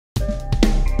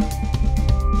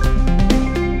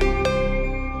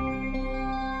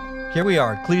Here we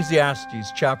are,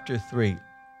 Ecclesiastes chapter 3.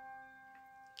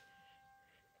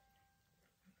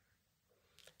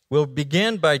 We'll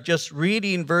begin by just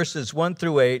reading verses 1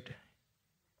 through 8,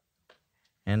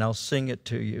 and I'll sing it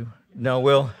to you. No,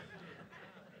 we'll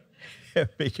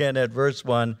begin at verse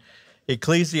 1,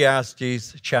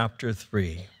 Ecclesiastes chapter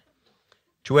 3.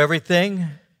 To everything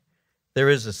there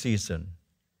is a season,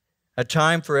 a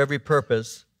time for every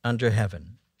purpose under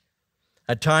heaven,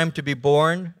 a time to be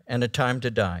born and a time to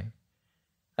die,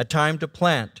 a time to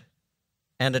plant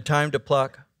and a time to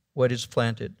pluck what is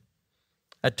planted,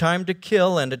 a time to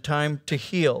kill and a time to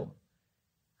heal,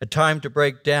 a time to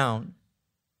break down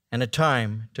and a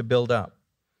time to build up,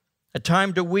 a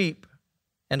time to weep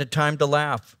and a time to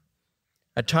laugh,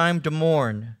 a time to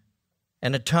mourn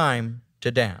and a time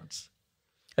to dance,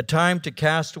 a time to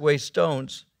cast away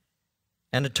stones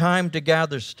and a time to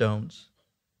gather stones,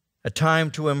 a time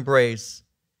to embrace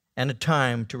and a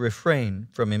time to refrain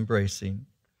from embracing,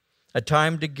 a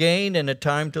time to gain and a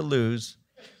time to lose,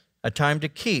 a time to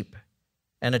keep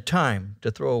and a time to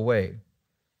throw away,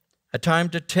 a time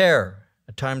to tear,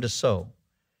 a time to sow,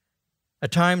 a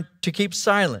time to keep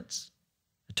silence,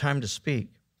 a time to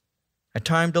speak, a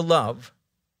time to love,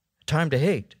 a time to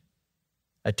hate,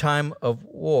 a time of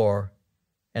war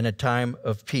and a time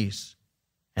of peace.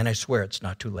 And I swear it's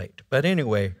not too late. But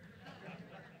anyway,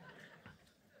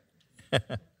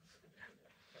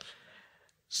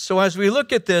 so as we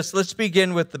look at this, let's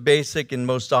begin with the basic and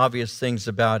most obvious things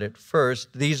about it. First,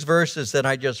 these verses that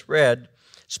I just read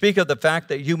speak of the fact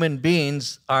that human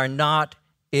beings are not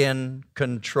in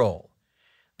control.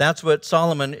 That's what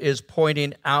Solomon is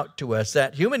pointing out to us,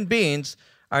 that human beings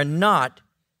are not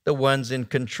the ones in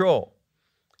control.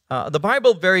 The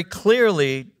Bible very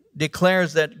clearly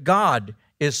declares that God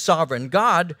is sovereign.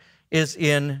 God is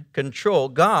in control.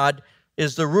 God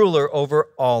is the ruler over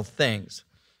all things.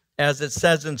 As it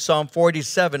says in Psalm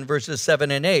 47, verses 7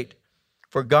 and 8,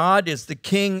 for God is the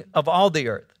King of all the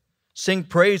earth. Sing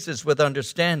praises with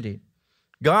understanding.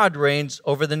 God reigns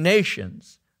over the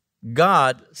nations.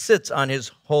 God sits on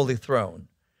his holy throne.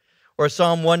 Or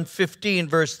Psalm 115,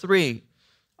 verse 3,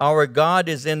 our God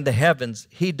is in the heavens.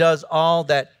 He does all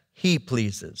that he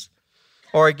pleases.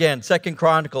 Or again, 2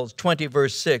 Chronicles 20,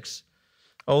 verse 6,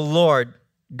 O Lord,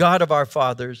 God of our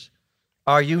fathers,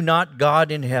 are you not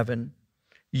God in heaven?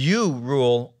 You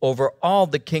rule over all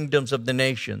the kingdoms of the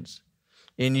nations.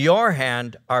 In your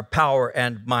hand are power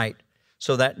and might,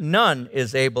 so that none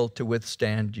is able to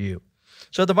withstand you.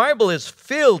 So the Bible is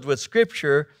filled with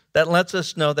scripture that lets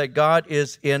us know that God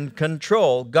is in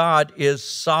control. God is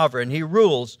sovereign. He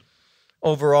rules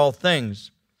over all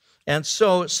things. And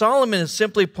so Solomon is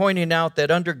simply pointing out that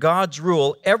under God's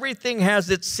rule, everything has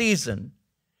its season.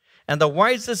 And the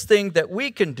wisest thing that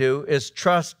we can do is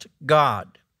trust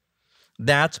God.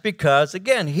 That's because,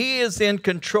 again, he is in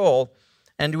control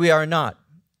and we are not.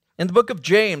 In the book of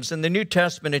James, in the New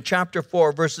Testament, in chapter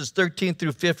 4, verses 13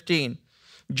 through 15,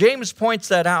 James points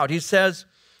that out. He says,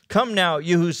 come now,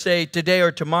 you who say today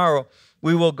or tomorrow,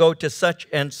 we will go to such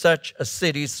and such a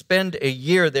city, spend a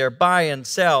year there, buy and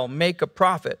sell, make a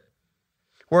profit.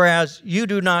 Whereas you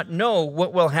do not know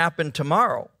what will happen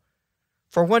tomorrow.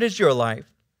 For what is your life?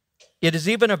 It is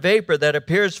even a vapor that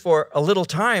appears for a little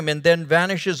time and then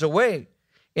vanishes away.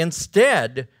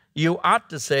 Instead, you ought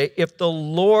to say, if the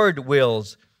Lord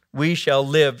wills, we shall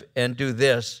live and do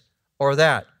this or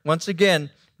that. Once again,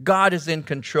 God is in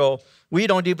control. We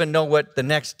don't even know what the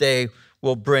next day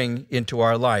will bring into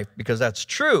our life, because that's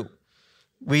true.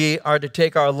 We are to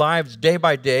take our lives day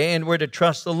by day, and we're to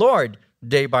trust the Lord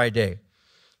day by day.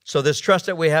 So this trust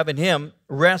that we have in him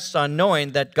rests on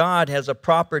knowing that God has a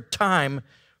proper time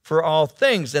for all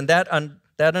things, and that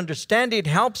understanding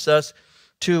helps us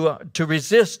to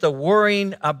resist the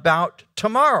worrying about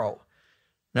tomorrow.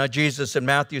 Now, Jesus in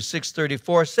Matthew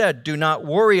 6:34 said, do not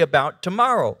worry about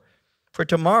tomorrow, for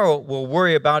tomorrow will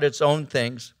worry about its own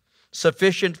things.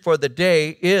 Sufficient for the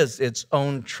day is its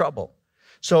own trouble.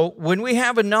 So when we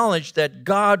have a knowledge that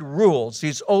God rules,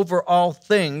 he's over all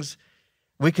things,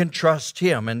 we can trust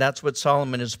him, and that's what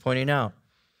Solomon is pointing out.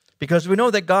 Because we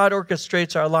know that God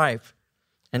orchestrates our life,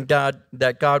 and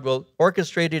that God will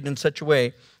orchestrate it in such a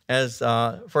way as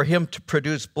for him to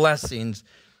produce blessings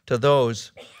to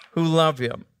those who love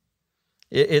him.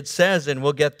 It says, and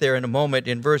we'll get there in a moment,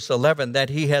 in verse 11, that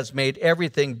he has made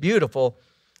everything beautiful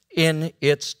in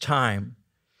its time.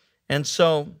 And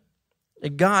so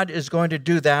God is going to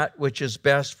do that which is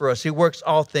best for us. He works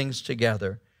all things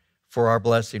together for our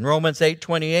blessing. Romans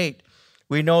 8:28,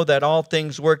 we know that all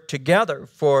things work together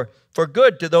for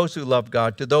good to those who love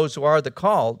God, to those who are the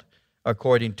called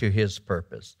according to his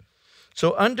purpose.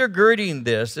 So undergirding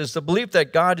this is the belief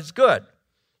that God is good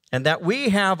and that we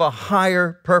have a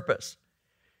higher purpose.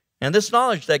 And this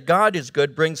knowledge that God is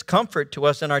good brings comfort to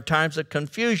us in our times of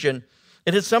confusion.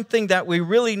 It is something that we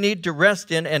really need to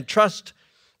rest in and trust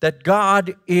that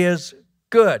God is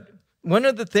good. One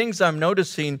of the things I'm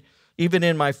noticing, even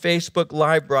in my Facebook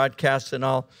live broadcasts and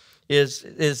all, is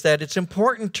that it's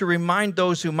important to remind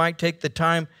those who might take the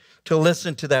time to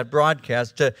listen to that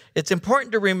broadcast. It's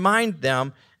important to remind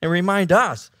them and remind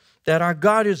us that our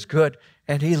God is good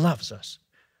and He loves us.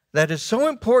 That is so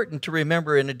important to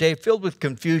remember in a day filled with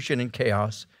confusion and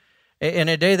chaos, in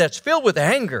a day that's filled with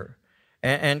anger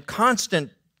and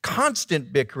constant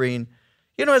bickering.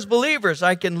 You know, as believers,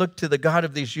 I can look to the God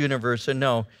of this universe and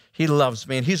know He loves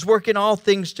me, and He's working all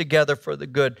things together for the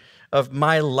good of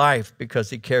my life because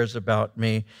He cares about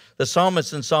me. The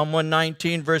psalmist in Psalm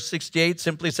 119, verse 68,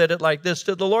 simply said it like this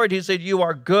to the Lord. He said, "You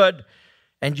are good,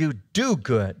 and you do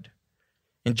good."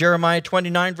 In Jeremiah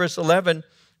 29, verse 11,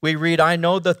 we read, "I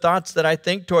know the thoughts that I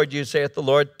think toward you, saith the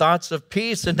Lord, thoughts of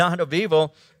peace and not of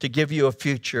evil, to give you a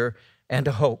future and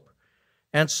a hope."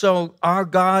 And so our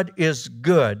God is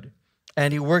good,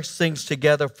 and He works things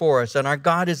together for us. And our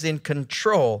God is in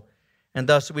control, and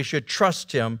thus we should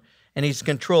trust Him. And He's in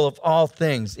control of all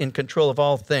things,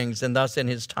 and thus in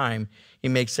His time, He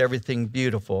makes everything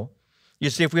beautiful. You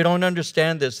see, if we don't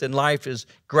understand this, then life is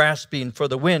grasping for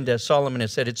the wind, as Solomon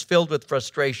has said. It's filled with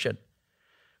frustration.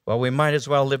 Well, we might as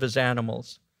well live as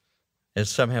animals. As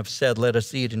some have said, let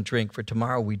us eat and drink, for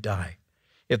tomorrow we die.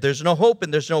 If there's no hope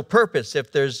and there's no purpose,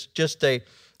 if there's just a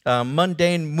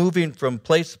mundane moving from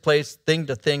place to place, thing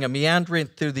to thing, a meandering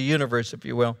through the universe, if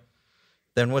you will,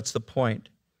 then what's the point?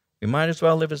 We might as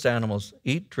well live as animals.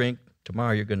 Eat, drink,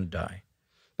 tomorrow you're going to die.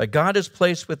 But God has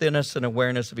placed within us an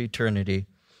awareness of eternity,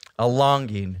 a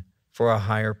longing for a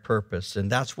higher purpose.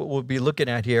 And that's what we'll be looking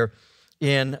at here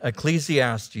in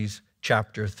Ecclesiastes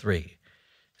chapter 3.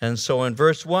 And so in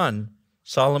verse 1,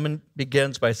 Solomon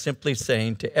begins by simply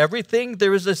saying, "To everything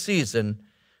there is a season,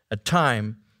 a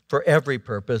time for every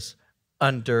purpose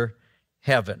under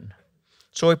heaven."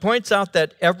 So he points out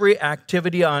that every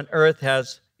activity on earth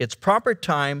has its proper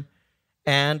time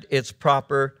and its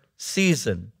proper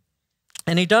season.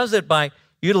 And he does it by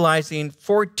utilizing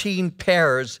 14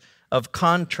 pairs of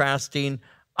contrasting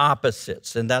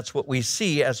opposites. And that's what we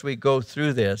see as we go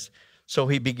through this. So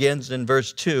he begins in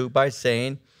verse 2 by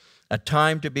saying, a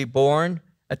time to be born,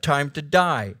 a time to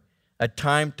die, a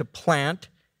time to plant,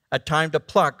 a time to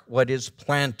pluck what is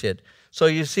planted. So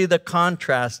you see the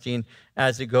contrasting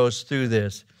as he goes through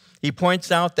this. He points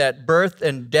out that birth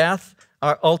and death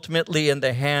are ultimately in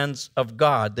the hands of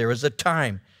God. There is a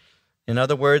time. In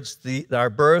other words, our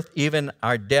birth, even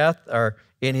our death, are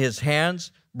in His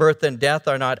hands. Birth and death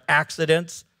are not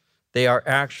accidents. They are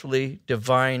actually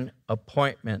divine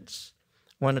appointments.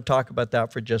 I want to talk about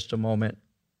that for just a moment.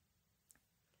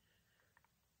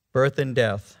 Birth and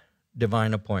death,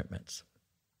 divine appointments.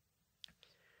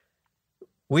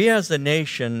 We as a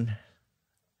nation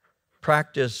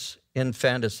practice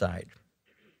infanticide.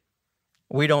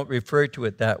 We don't refer to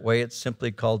it that way. It's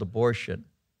simply called abortion.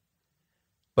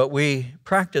 But we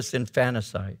practice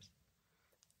infanticide.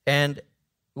 And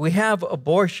we have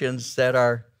abortions that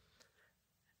are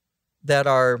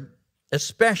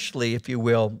especially, if you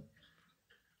will,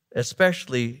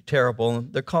 especially terrible.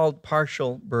 They're called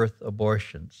partial birth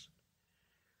abortions,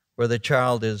 where the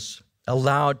child is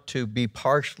allowed to be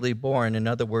partially born. In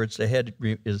other words, the head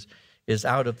is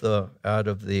out of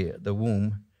the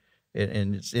womb,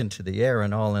 and it's into the air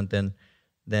and all, and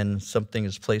then something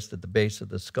is placed at the base of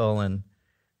the skull, and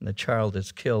the child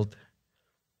is killed.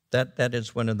 That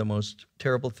is one of the most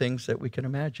terrible things that we can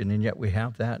imagine, and yet we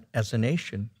have that as a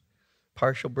nation,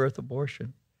 partial birth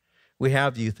abortion. We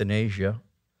have euthanasia.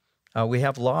 We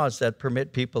have laws that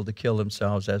permit people to kill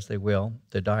themselves as they will,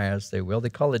 to die as they will. They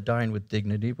call it dying with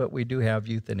dignity, but we do have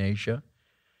euthanasia.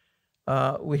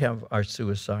 We have our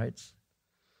suicides.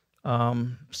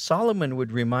 Solomon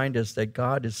would remind us that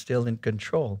God is still in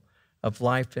control of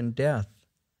life and death.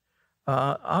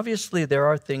 Obviously, there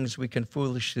are things we can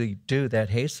foolishly do that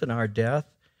hasten our death,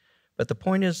 but the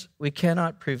point is we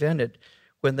cannot prevent it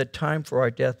when the time for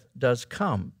our death does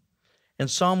come. In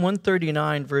Psalm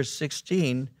 139, verse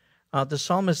 16, the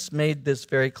psalmist made this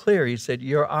very clear. He said,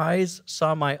 "Your eyes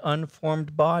saw my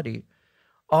unformed body.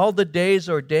 All the days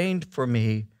ordained for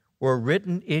me were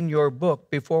written in your book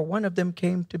before one of them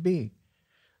came to be.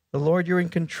 The Lord, you're in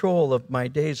control of my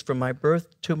days from my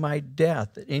birth to my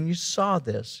death." And you saw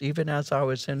this even as I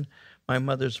was in my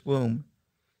mother's womb.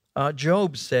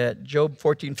 Job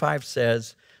 14:5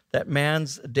 says that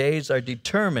man's days are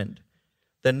determined.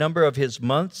 The number of his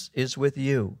months is with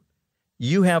you.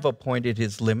 You have appointed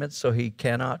his limits so he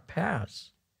cannot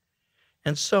pass.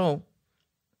 And so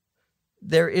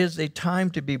there is a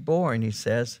time to be born, he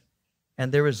says,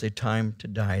 and there is a time to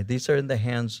die. These are in the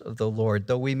hands of the Lord.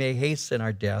 Though we may hasten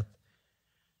our death,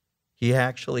 he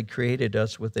actually created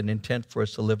us with an intent for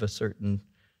us to live a certain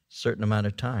amount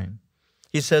of time.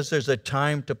 He says there's a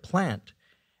time to plant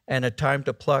and a time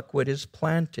to pluck what is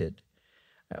planted.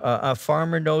 A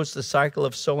farmer knows the cycle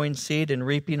of sowing seed and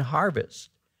reaping harvest.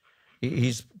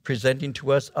 He's presenting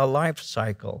to us a life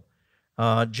cycle.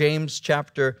 James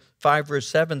chapter 5, verse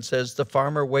 7 says, the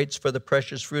farmer waits for the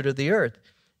precious fruit of the earth.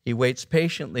 He waits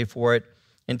patiently for it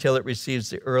until it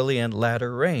receives the early and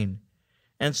latter rain.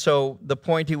 And so the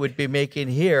point he would be making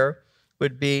here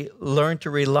would be learn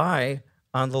to rely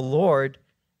on the Lord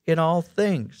in all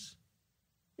things.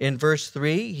 In verse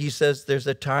 3, he says there's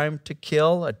a time to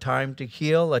kill, a time to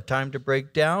heal, a time to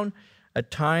break down, a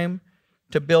time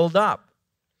to build up.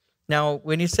 Now,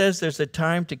 when he says there's a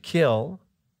time to kill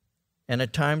and a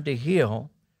time to heal,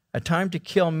 a time to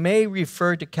kill may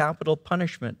refer to capital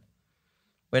punishment.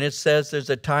 When it says there's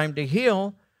a time to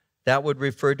heal, that would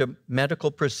refer to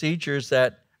medical procedures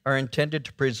that are intended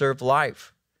to preserve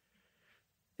life.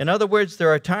 In other words, there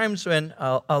are times when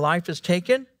a life is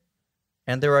taken,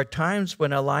 and there are times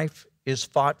when a life is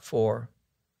fought for.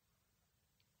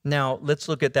 Now, let's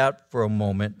look at that for a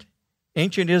moment.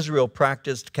 Ancient Israel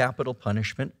practiced capital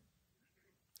punishment,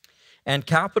 and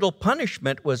capital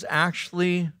punishment was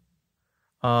actually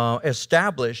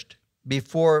established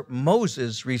before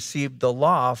Moses received the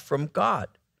law from God.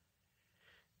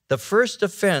 The first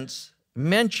offense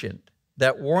mentioned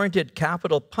that warranted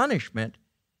capital punishment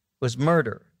was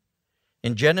murder.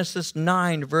 In Genesis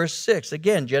 9, verse 6,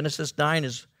 again, Genesis 9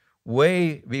 is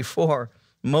way before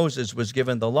Moses was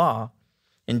given the law.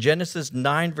 In Genesis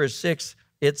 9, verse 6,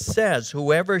 it says,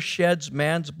 whoever sheds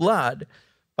man's blood,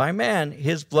 by man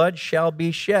his blood shall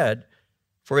be shed,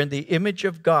 for in the image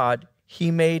of God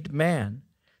he made man.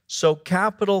 So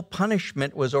capital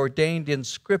punishment was ordained in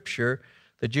Scripture.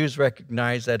 The Jews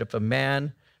recognized that if a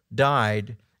man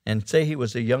died, and say he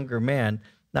was a younger man,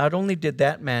 not only did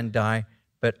that man die,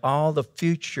 but all the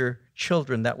future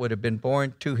children that would have been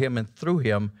born to him and through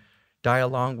him die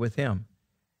along with him.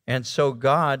 And so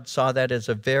God saw that as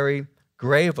a very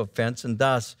grave offense, and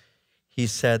thus he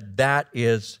said that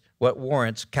is what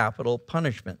warrants capital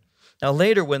punishment. Now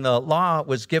later, when the law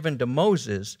was given to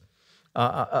Moses,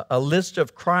 a list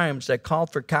of crimes that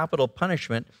called for capital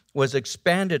punishment was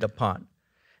expanded upon.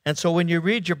 And so when you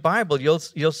read your Bible, you'll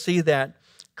see that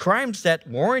crimes that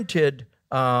warranted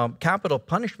capital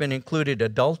punishment included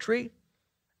adultery,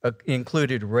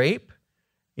 included rape,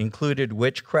 included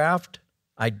witchcraft,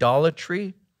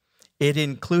 idolatry. It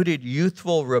included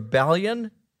youthful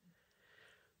rebellion,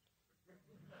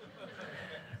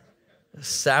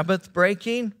 Sabbath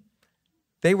breaking.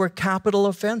 They were capital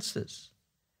offenses.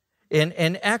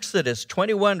 In Exodus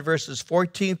 21, verses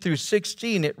 14 through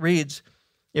 16, it reads,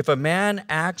 if a man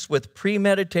acts with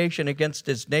premeditation against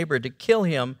his neighbor to kill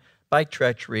him by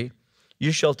treachery,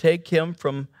 you shall take him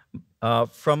from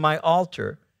my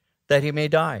altar, that he may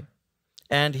die.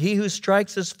 And he who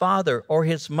strikes his father or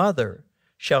his mother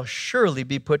shall surely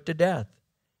be put to death.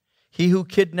 He who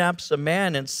kidnaps a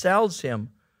man and sells him,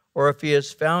 or if he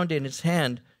is found in his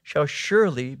hand, shall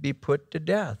surely be put to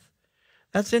death.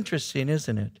 That's interesting,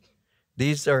 isn't it?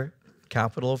 These are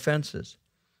capital offenses.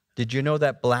 Did you know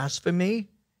that blasphemy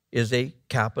is a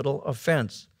capital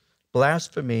offense?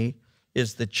 Blasphemy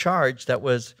is the charge that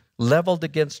was leveled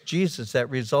against Jesus that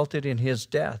resulted in his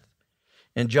death.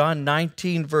 In John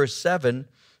 19, verse 7,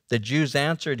 the Jews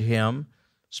answered him,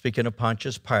 speaking of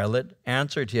Pontius Pilate,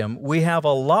 answered him, we have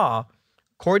a law.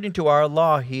 According to our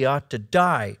law, he ought to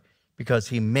die because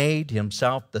he made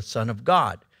himself the Son of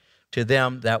God. To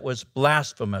them, that was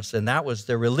blasphemous, and that was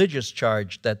the religious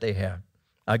charge that they had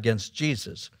against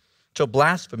Jesus. So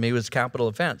blasphemy was capital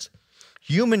offense.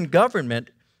 Human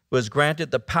government was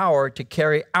granted the power to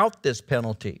carry out this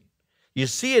penalty. You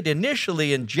see it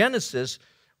initially in Genesis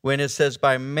when it says,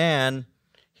 by man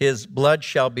his blood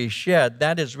shall be shed.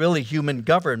 That is really human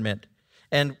government.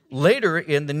 And later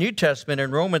in the New Testament,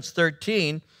 in Romans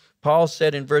 13, Paul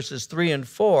said in verses 3 and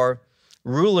 4,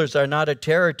 rulers are not a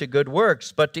terror to good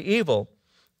works, but to evil.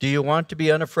 Do you want to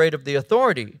be unafraid of the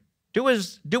authority? Do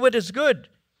what is good,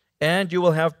 and you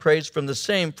will have praise from the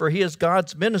same, for he is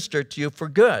God's minister to you for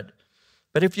good.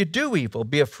 But if you do evil,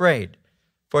 be afraid,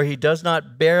 for he does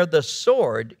not bear the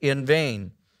sword in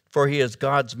vain, for he is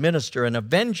God's minister and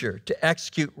avenger to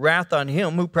execute wrath on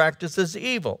him who practices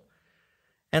evil.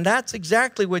 And that's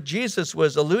exactly what Jesus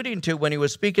was alluding to when he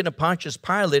was speaking to Pontius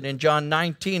Pilate in John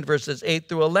 19, verses 8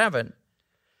 through 11.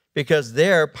 Because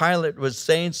there, Pilate was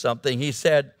saying something. He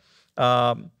said,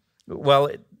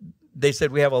 they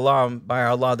said, we have a law, by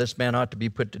our law this man ought to be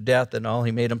put to death, and all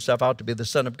he made himself out to be the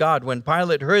Son of God. When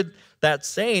Pilate heard that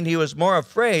saying, he was more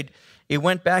afraid. He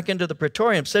went back into the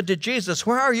praetorium, said to Jesus,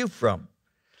 where are you from?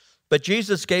 But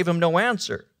Jesus gave him no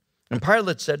answer. And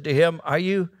Pilate said to him, are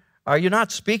you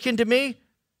not speaking to me?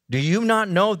 Do you not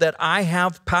know that I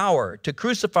have power to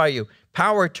crucify you,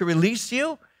 power to release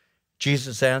you?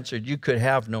 Jesus answered, you could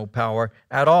have no power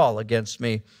at all against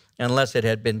me unless it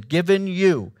had been given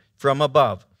you from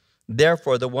above.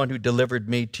 Therefore, the one who delivered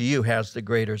me to you has the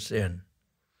greater sin.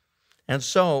 And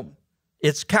so,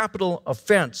 it's capital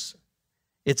offense.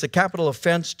 It's a capital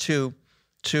offense to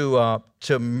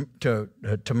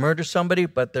murder somebody,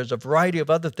 but there's a variety of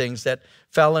other things that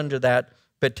fell under that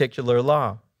particular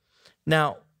law.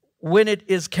 Now, when it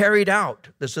is carried out,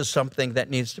 this is something that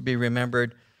needs to be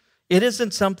remembered. It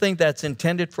isn't something that's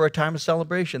intended for a time of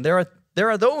celebration. There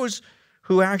are those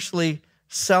who actually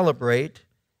celebrate,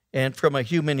 and from a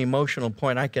human emotional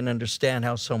point, I can understand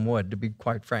how some would, to be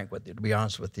quite frank with you, to be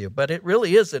honest with you. But it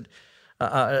really isn't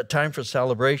a time for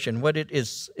celebration. What it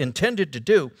is intended to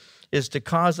do is to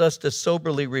cause us to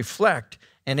soberly reflect,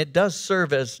 and it does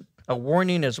serve as a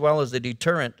warning as well as a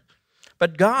deterrent.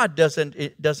 But God doesn't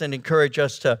encourage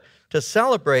us to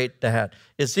celebrate that.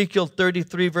 Ezekiel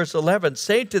 33, verse 11,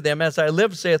 say to them, as I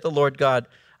live, saith the Lord God,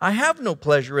 I have no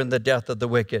pleasure in the death of the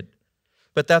wicked,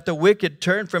 but that the wicked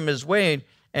turn from his way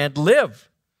and live.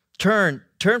 Turn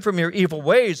from your evil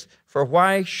ways, for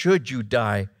why should you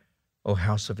die, O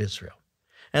house of Israel?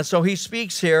 And so he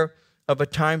speaks here of a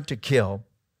time to kill.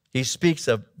 He speaks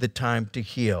of the time to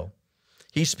heal.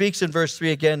 He speaks in verse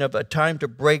 3 again of a time to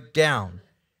break down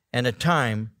and a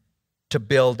time to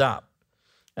build up.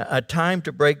 A time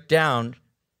to break down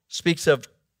speaks of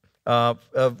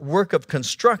work of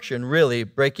construction, really,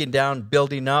 breaking down,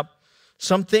 building up.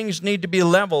 Some things need to be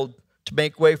leveled to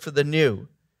make way for the new.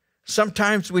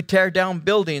 Sometimes we tear down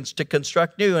buildings to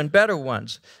construct new and better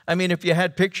ones. I mean, if you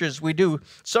had pictures, we do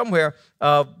somewhere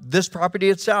of this property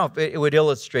itself, it would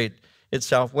illustrate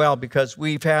itself well, because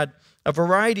we've had a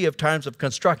variety of times of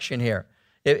construction here.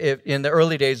 If in the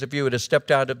early days, if you would have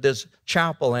stepped out of this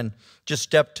chapel and just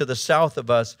stepped to the south of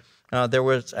us, there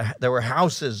were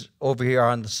houses over here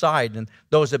on the side, and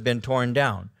those have been torn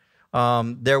down.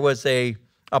 There was a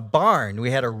barn. We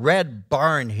had a red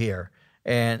barn here,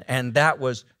 and that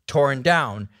was torn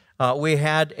down. We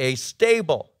had a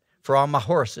stable for all my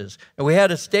horses, and we had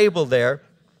a stable there.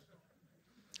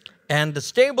 And the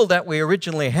stable that we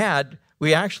originally had,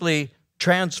 we actually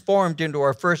transformed into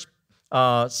our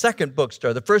second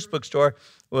bookstore. The first bookstore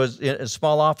was in a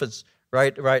small office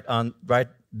right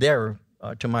there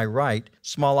to my right,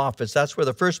 small office. That's where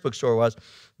the first bookstore was.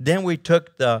 Then we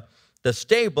took the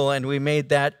stable and we made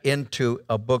that into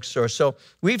a bookstore. So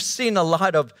we've seen a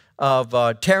lot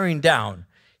of tearing down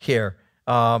here.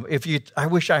 I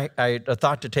wish I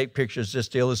thought to take pictures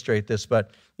just to illustrate this,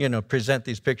 but present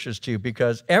these pictures to you,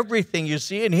 because everything you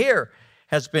see in here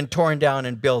has been torn down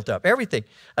and built up. Everything.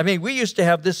 I mean, we used to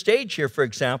have this stage here, for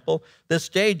example. This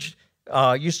stage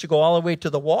used to go all the way to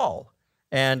the wall.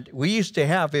 And we used to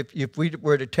have, if we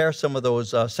were to tear some of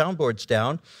those soundboards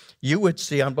down, you would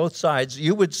see on both sides,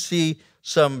 you would see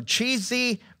some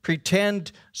cheesy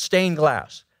pretend stained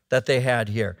glass that they had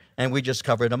here, and we just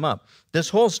covered them up. This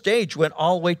whole stage went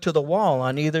all the way to the wall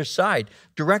on either side.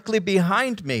 Directly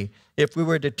behind me, if we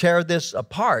were to tear this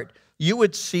apart, you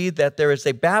would see that there is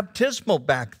a baptismal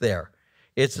back there.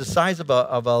 It's the size of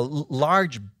a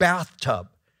large bathtub.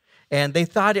 And they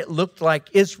thought it looked like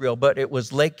Israel, but it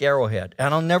was Lake Arrowhead.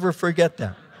 And I'll never forget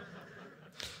that.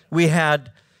 We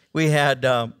had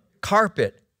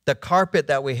carpet. The carpet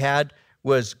that we had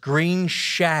was green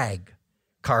shag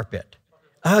carpet.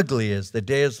 Ugly as the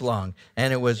day is long.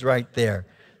 And it was right there.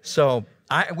 So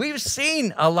we've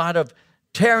seen a lot of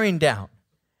tearing down.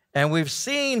 And we've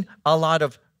seen a lot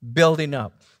of building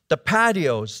up. The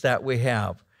patios that we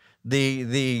have.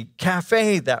 The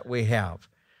cafe that we have.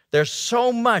 There's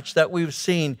so much that we've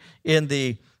seen in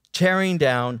the tearing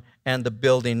down and the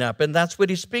building up. And that's what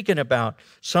he's speaking about.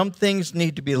 Some things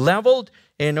need to be leveled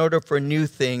in order for new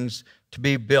things to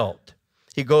be built.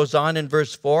 He goes on in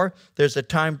verse 4, there's a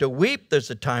time to weep, there's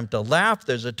a time to laugh,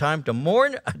 there's a time to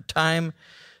mourn, a time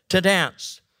to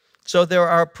dance. So there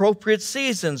are appropriate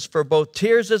seasons for both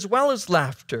tears as well as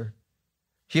laughter.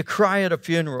 You cry at a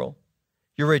funeral.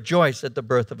 You rejoice at the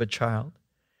birth of a child.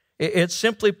 It's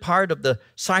simply part of the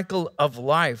cycle of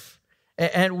life.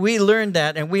 And we learn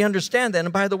that and we understand that.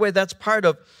 And by the way, that's part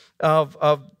of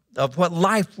what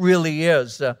life really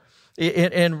is.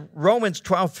 In Romans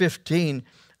 12:15,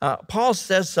 Paul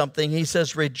says something. He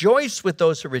says, rejoice with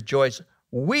those who rejoice,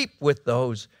 weep with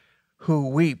those who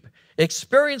weep.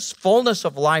 Experience fullness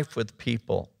of life with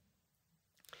people.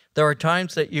 There are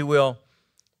times that you will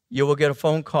get a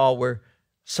phone call where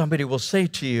somebody will say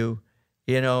to you,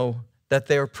 that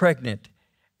they're pregnant,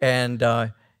 and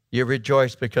you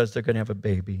rejoice because they're going to have a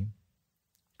baby.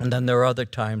 And then there are other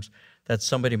times that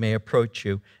somebody may approach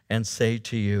you and say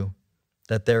to you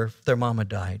that their mama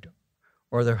died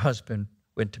or their husband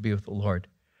went to be with the Lord.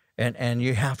 And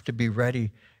you have to be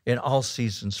ready in all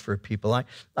seasons for people.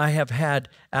 I have had,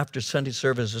 after Sunday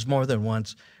services, more than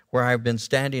once, where I've been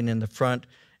standing in the front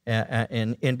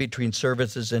and in between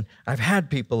services, and I've had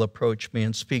people approach me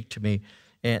and speak to me.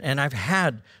 And I've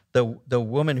had the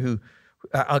woman who,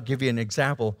 I'll give you an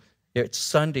example. It's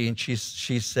Sunday, and she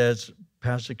says,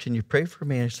 Pastor, can you pray for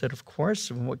me? And I said, of course.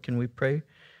 And what can we pray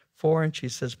for? And she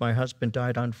says, my husband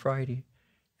died on Friday.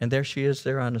 And there she is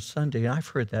there on a Sunday. And I've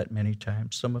heard that many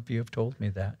times. Some of you have told me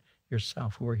that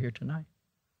yourself who are here tonight.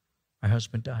 My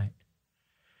husband died.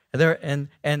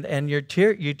 And you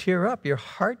tear up. Your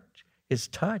heart is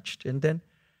touched. And then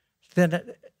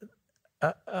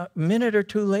a minute or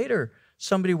two later,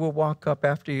 somebody will walk up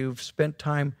after you've spent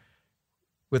time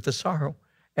with the sorrow,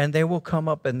 and they will come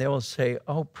up and they will say,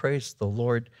 oh, praise the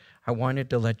Lord. I wanted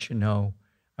to let you know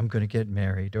I'm going to get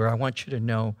married, or I want you to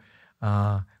know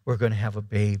we're going to have a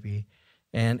baby.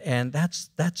 And that's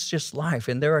just life.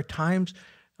 And there are times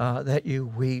that you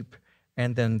weep,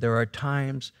 and then there are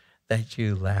times that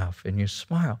you laugh and you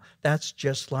smile. That's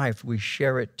just life. We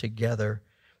share it together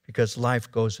because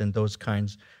life goes in those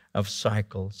kinds of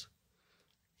cycles.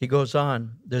 He goes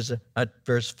on, there's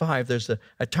verse 5, there's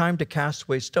a time to cast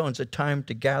away stones, a time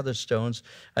to gather stones,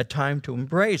 a time to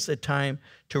embrace, a time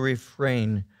to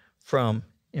refrain from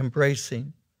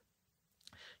embracing.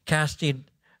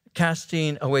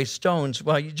 Casting away stones,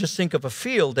 well, you just think of a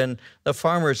field, and the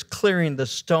farmer is clearing the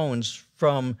stones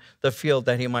from the field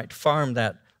that he might farm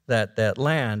that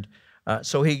land.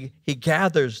 So he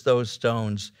gathers those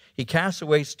stones. He casts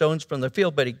away stones from the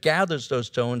field, but he gathers those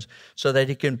stones so that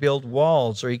he can build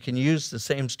walls, or he can use the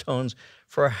same stones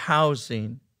for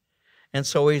housing. And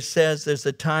so he says there's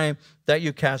a time that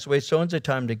you cast away stones, a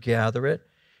time to gather it.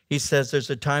 He says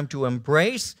there's a time to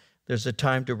embrace, there's a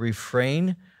time to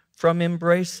refrain from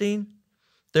embracing.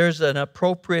 There's an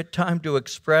appropriate time to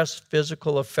express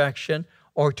physical affection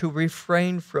or to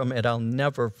refrain from it. I'll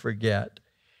never forget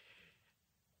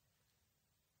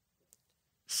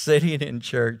sitting in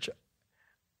church.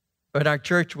 When our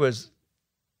church was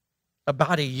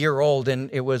about a year old, and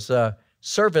it was a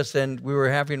service, and we were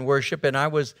having worship, and I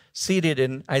was seated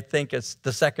in, I think it's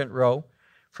the second row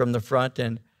from the front,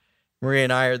 and Marie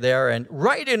and I are there, and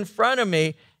right in front of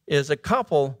me is a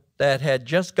couple that had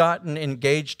just gotten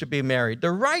engaged to be married.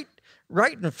 They're right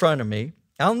in front of me.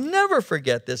 I'll never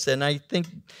forget this, and I think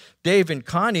Dave and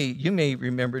Connie, you may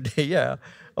remember, yeah,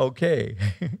 okay.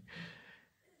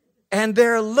 And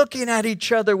they're looking at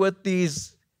each other with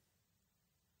these,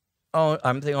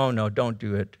 I'm thinking, oh no, don't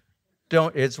do it.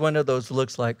 It's one of those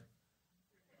looks like,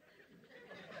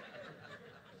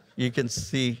 you can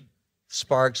see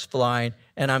sparks flying,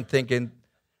 and I'm thinking,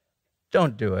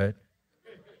 don't do it.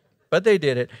 But they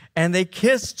did it, and they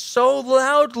kissed so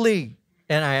loudly,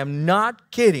 and I am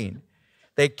not kidding.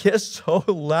 They kissed so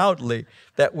loudly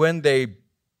that when they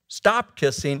stopped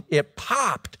kissing, it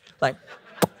popped like,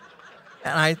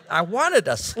 and I wanted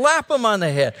to slap them on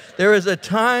the head. There is a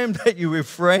time that you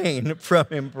refrain from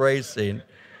embracing.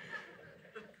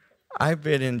 I've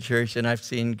been in church, and I've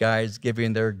seen guys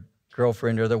giving their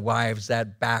girlfriend or their wives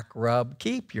that back rub.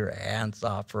 Keep your hands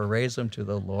off her. Raise them to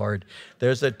the Lord.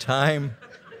 There's a time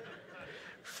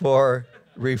for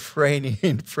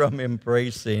refraining from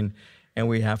embracing, and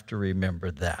we have to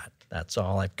remember that. That's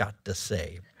all I've got to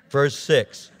say. Verse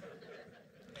 6.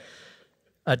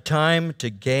 A time to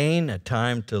gain, a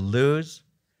time to lose,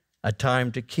 a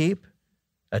time to keep,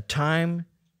 a time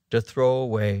to throw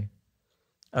away.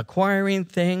 Acquiring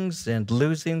things and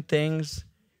losing things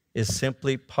is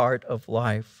simply part of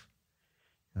life.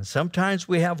 And sometimes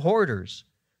we have hoarders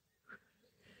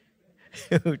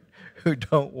who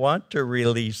don't want to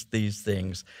release these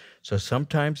things. So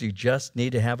sometimes you just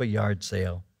need to have a yard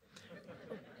sale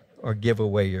or give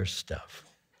away your stuff.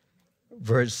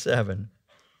 Verse 7.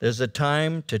 There's a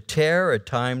time to tear, a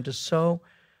time to sow,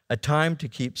 a time to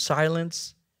keep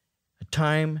silence, a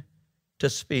time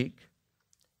to speak.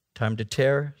 Time to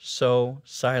tear, sow,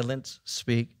 silence,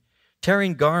 speak.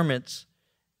 Tearing garments,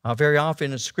 very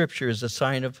often in Scripture, is a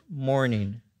sign of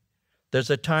mourning.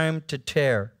 There's a time to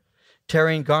tear.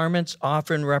 Tearing garments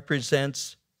often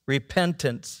represents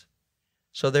repentance.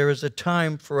 So there is a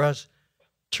time for us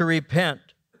to repent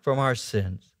from our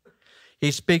sins. He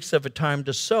speaks of a time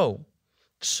to sow.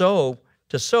 Sow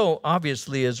To sow,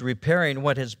 obviously, is repairing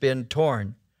what has been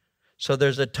torn. So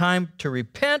there's a time to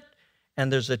repent,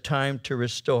 and there's a time to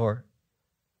restore.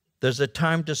 There's a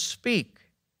time to speak.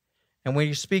 And when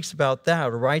he speaks about that,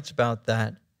 or writes about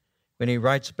that, when he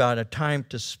writes about a time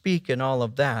to speak and all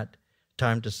of that,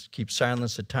 time to keep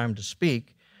silence, a time to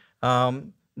speak,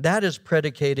 that is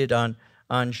predicated on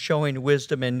showing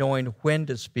wisdom and knowing when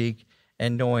to speak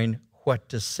and knowing what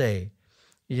to say.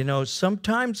 You know,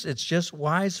 sometimes it's just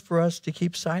wise for us to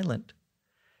keep silent.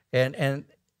 And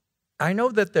I know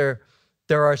that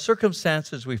there are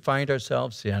circumstances we find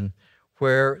ourselves in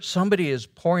where somebody is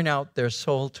pouring out their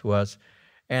soul to us,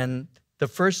 and the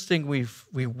first thing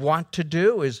we want to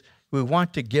do is we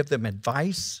want to give them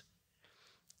advice.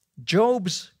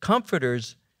 Job's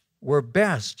comforters were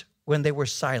best when they were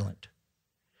silent,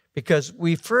 because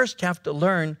we first have to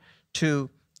learn to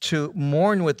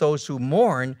mourn with those who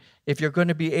mourn if you're going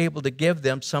to be able to give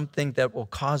them something that will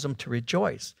cause them to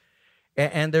rejoice.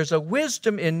 And there's a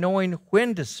wisdom in knowing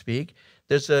when to speak.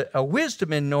 There's a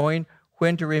wisdom in knowing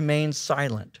when to remain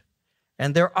silent.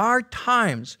 And there are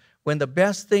times when the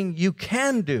best thing you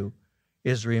can do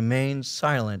is remain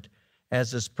silent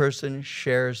as this person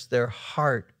shares their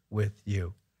heart with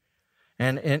you.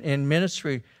 And in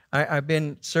ministry, I've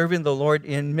been serving the Lord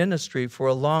in ministry for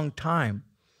a long time.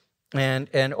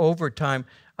 And over time,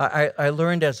 I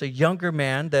learned as a younger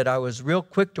man that I was real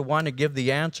quick to want to give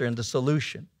the answer and the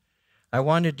solution. I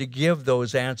wanted to give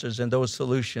those answers and those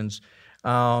solutions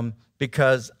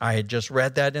because I had just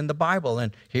read that in the Bible,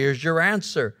 and here's your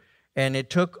answer. And it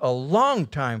took a long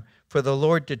time for the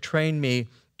Lord to train me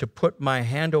to put my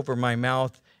hand over my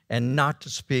mouth and not to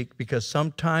speak, because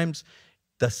sometimes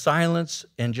the silence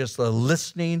and just the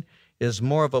listening is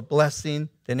more of a blessing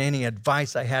than any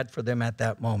advice I had for them at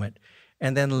that moment.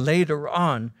 And then later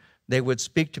on, they would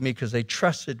speak to me because they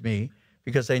trusted me,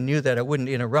 because they knew that I wouldn't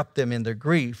interrupt them in their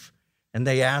grief, and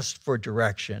they asked for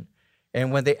direction.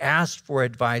 And when they asked for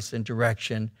advice and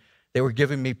direction, they were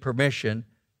giving me permission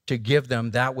to give them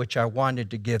that which I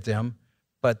wanted to give them,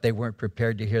 but they weren't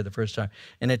prepared to hear the first time.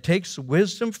 And it takes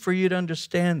wisdom for you to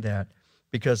understand that,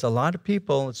 because a lot of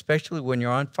people, especially when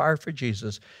you're on fire for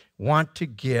Jesus, want to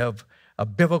give a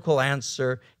biblical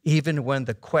answer even when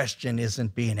the question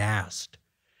isn't being asked.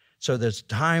 So there's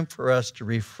time for us to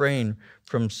refrain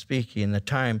from speaking, a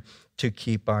time to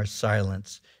keep our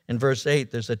silence. In verse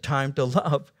 8, there's a time to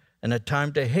love and a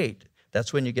time to hate.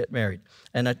 That's when you get married.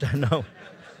 And a time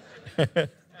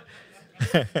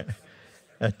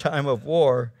of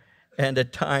war and a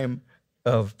time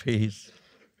of peace.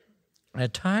 A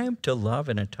time to love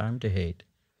and a time to hate.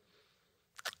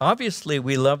 Obviously,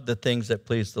 we love the things that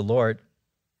please the Lord.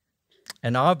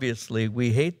 And obviously,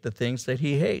 we hate the things that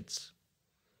he hates.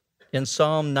 In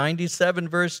Psalm 97,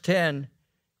 verse 10,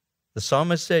 the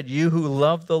psalmist said, "You who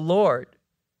love the Lord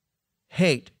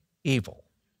hate evil."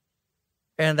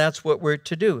 And that's what we're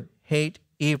to do, hate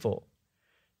evil.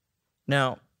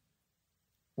 Now,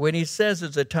 when he says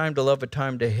it's a time to love, a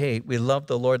time to hate, we love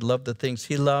the Lord, love the things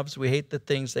he loves, we hate the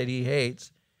things that he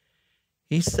hates.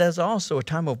 He says also a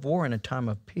time of war and a time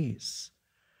of peace.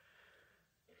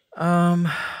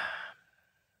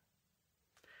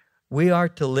 We are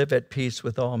to live at peace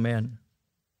with all men.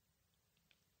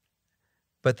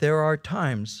 But there are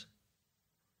times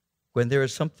when there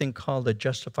is something called a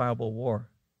justifiable war.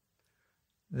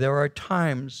 There are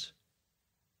times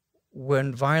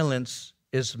when violence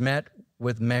is met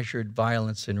with measured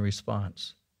violence in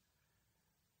response.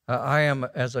 I am,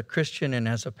 as a Christian and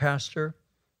as a pastor,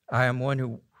 I am one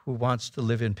who wants to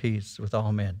live in peace with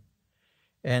all men.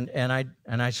 And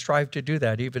I strive to do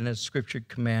that, even as Scripture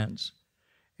commands.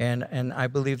 And I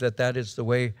believe that that is the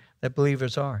way that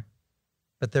believers are.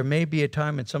 But there may be a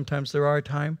time, and sometimes there are a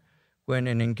time, when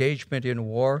an engagement in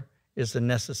war is a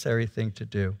necessary thing to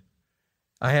do.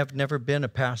 I have never been a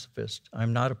pacifist.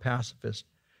 I'm not a pacifist.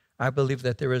 I believe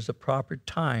that there is a proper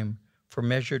time for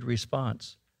measured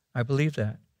response. I believe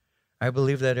that. I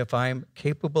believe that if I'm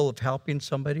capable of helping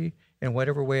somebody in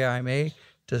whatever way I may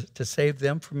to save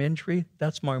them from injury,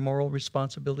 that's my moral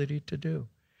responsibility to do.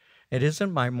 It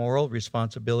isn't my moral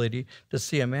responsibility to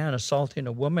see a man assaulting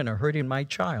a woman or hurting my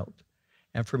child,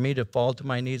 and for me to fall to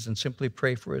my knees and simply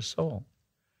pray for his soul.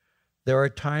 There are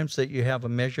times that you have a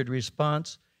measured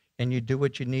response and you do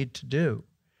what you need to do,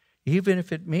 even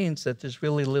if it means that there's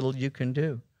really little you can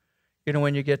do. You know,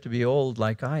 when you get to be old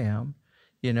like I am,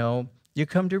 you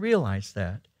come to realize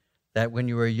that when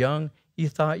you were young, you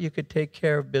thought you could take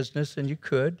care of business, and you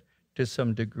could to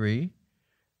some degree.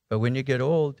 But when you get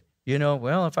old,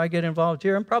 well, if I get involved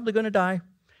here, I'm probably going to die.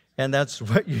 And that's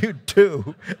what you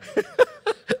do.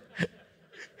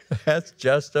 That's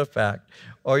just a fact.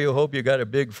 Or you hope you got a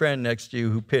big friend next to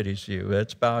you who pities you.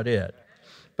 That's about it.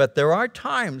 But there are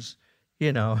times,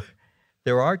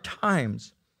 there are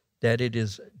times that it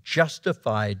is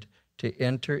justified to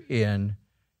enter in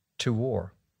to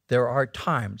war. There are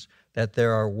times that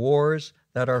there are wars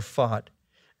that are fought.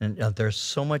 And there's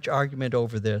so much argument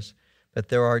over this, but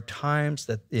there are times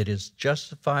that it is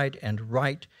justified and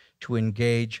right to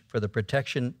engage for the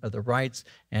protection of the rights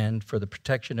and for the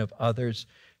protection of others,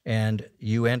 and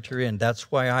you enter in.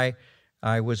 That's why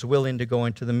I was willing to go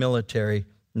into the military,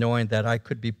 knowing that I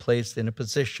could be placed in a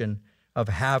position of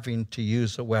having to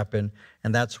use a weapon,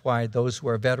 and that's why those who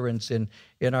are veterans in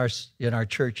our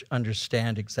church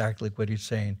understand exactly what he's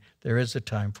saying. There is a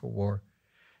time for war,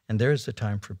 and there is a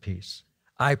time for peace.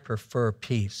 I prefer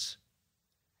peace,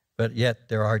 but yet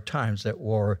there are times that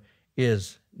war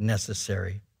is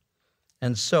necessary.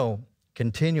 And so,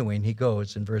 continuing, he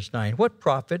goes in verse 9, what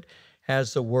profit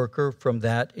has the worker from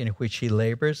that in which he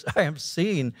labors? I am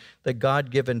seeing the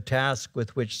God-given task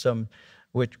with which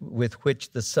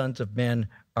the sons of men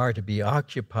are to be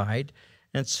occupied.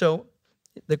 And so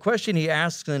the question he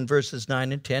asks in verses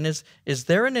 9 and 10 is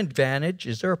there an advantage?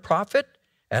 Is there a profit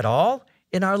at all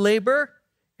in our labor?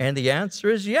 And the answer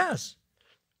is yes,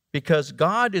 because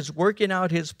God is working out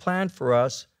his plan for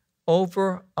us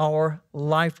over our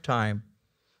lifetime.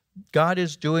 God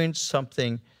is doing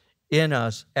something in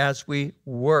us as we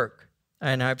work.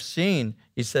 And I've seen,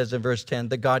 he says in verse 10,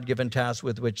 the God-given task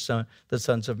with which the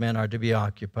sons of men are to be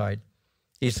occupied.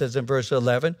 He says in verse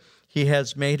 11, he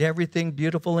has made everything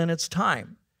beautiful in its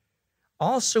time.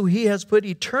 Also, he has put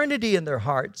eternity in their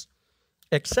hearts,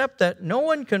 except that no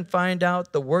one can find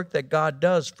out the work that God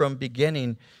does from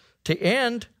beginning to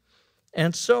end.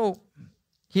 And so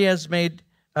he has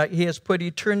put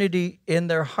eternity in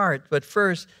their heart. But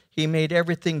first, he made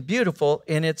everything beautiful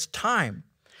in its time.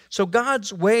 So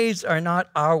God's ways are not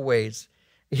our ways.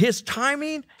 His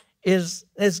timing is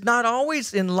not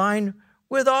always in line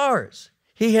with ours.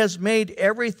 He has made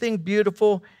everything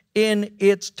beautiful in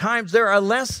its times. There are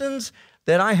lessons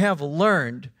that I have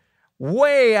learned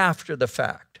way after the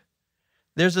fact.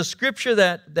 There's a scripture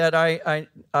that I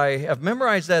have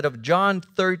memorized, that of John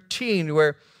 13,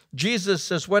 where Jesus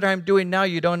says, what I'm doing now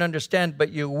you don't understand,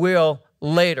 but you will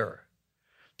later.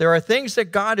 There are things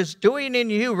that God is doing in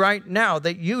you right now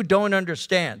that you don't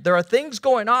understand. There are things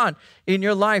going on in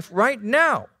your life right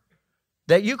now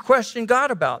that you question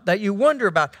God about, that you wonder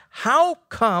about. How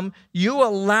come you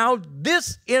allowed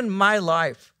this in my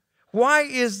life? Why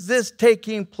is this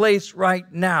taking place right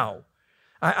now?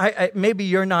 Maybe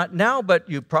you're not now, but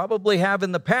you probably have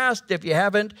in the past. If you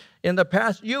haven't in the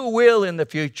past, you will in the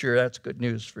future. That's good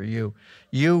news for you.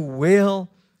 You will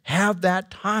have that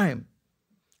time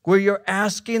where you're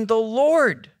asking the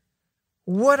Lord,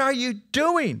 what are you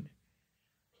doing?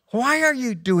 Why are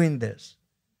you doing this?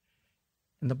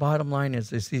 And the bottom line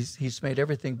is he's made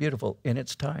everything beautiful in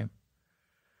its time.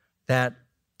 That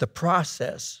the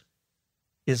process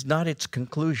is not its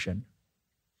conclusion,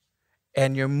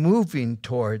 and you're moving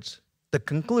towards the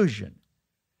conclusion.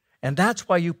 And that's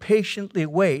why you patiently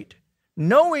wait,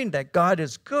 knowing that God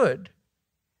is good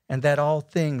and that all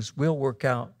things will work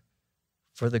out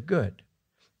for the good.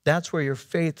 That's where your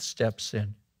faith steps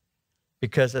in.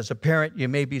 Because as a parent, you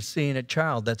may be seeing a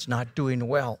child that's not doing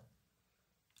well.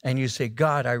 And you say,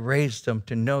 God, I raised them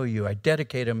to know you. I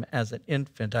dedicated them as an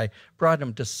infant. I brought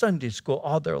them to Sunday school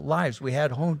all their lives. We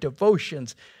had home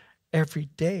devotions every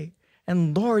day.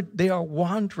 And Lord, they are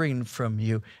wandering from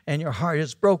you. And your heart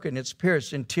is broken. It's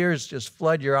pierced. And tears just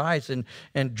flood your eyes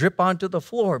and drip onto the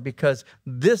floor, because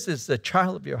this is the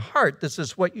child of your heart. This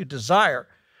is what you desire.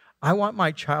 I want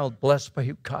my child blessed by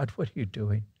you. God, what are you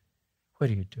doing?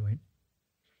 What are you doing?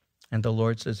 And the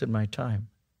Lord says, in my time.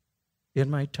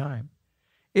 In my time.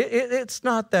 It's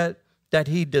not that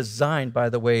he designed, by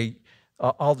the way,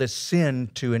 all this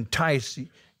sin to entice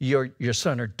your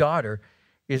son or daughter.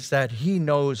 It's that he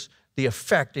knows the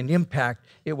effect and impact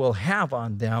it will have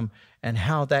on them and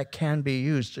how that can be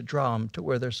used to draw them to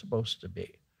where they're supposed to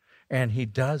be. And he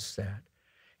does that.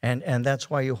 And that's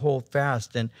why you hold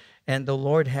fast. And the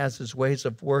Lord has his ways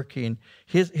of working.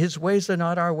 His ways are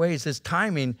not our ways. His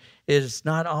timing is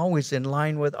not always in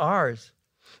line with ours.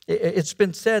 It's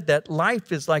been said that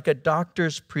life is like a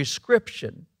doctor's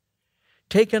prescription.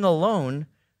 Taken alone,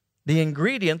 the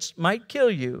ingredients might kill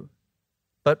you,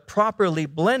 but properly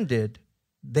blended,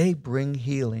 they bring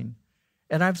healing.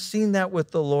 And I've seen that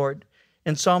with the Lord.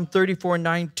 In Psalm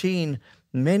 34:19,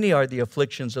 many are the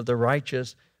afflictions of the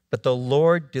righteous, but the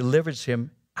Lord delivers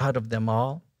him out of them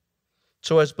all.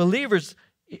 So as believers,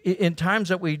 in times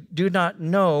that we do not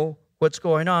know what's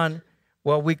going on,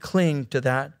 well, we cling to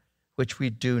that which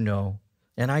we do know.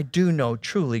 And I do know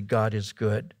truly God is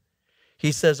good.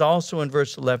 He says also in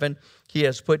verse 11, he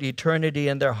has put eternity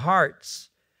in their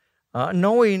hearts.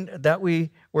 Knowing that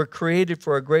we were created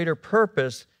for a greater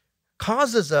purpose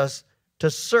causes us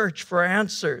to search for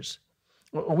answers.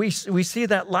 We see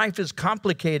that life is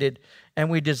complicated and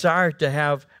we desire to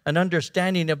have an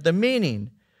understanding of the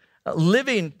meaning.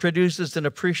 Living produces an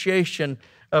appreciation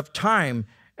of time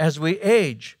as we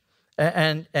age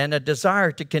and a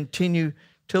desire to continue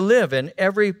to live. And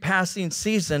every passing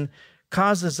season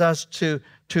causes us to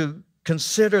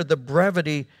consider the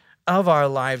brevity of our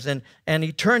lives, and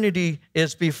eternity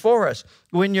is before us.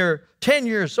 When you're 10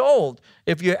 years old,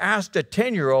 if you asked a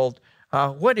 10-year-old,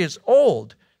 what is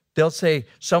old? They'll say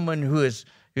someone who is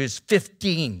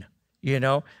 15, you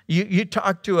know. You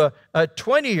talk to a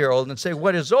 20-year-old and say,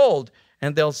 what is old?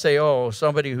 And they'll say, oh,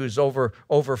 somebody who's over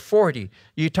 40.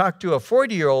 You talk to a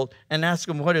 40-year-old and ask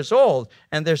them what is old,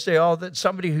 and they'll say, oh, that's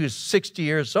somebody who's 60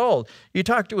 years old. You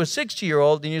talk to a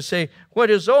 60-year-old and you say,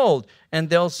 what is old? And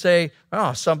they'll say,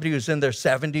 oh, somebody who's in their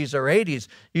 70s or 80s.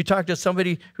 You talk to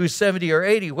somebody who's 70 or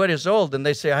 80, what is old? And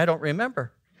they say, I don't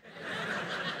remember.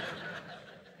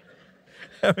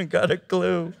 Haven't got a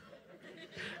clue.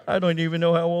 I don't even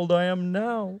know how old I am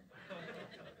now.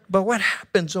 But what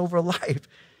happens over life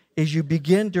is you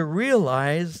begin to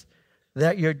realize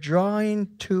that you're drawing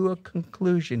to a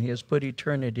conclusion. He has put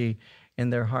eternity in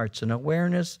their hearts, an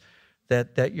awareness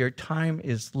that your time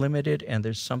is limited and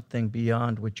there's something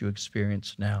beyond what you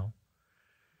experience now.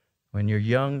 When you're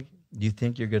young, you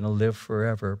think you're going to live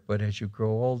forever, but as you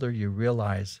grow older, you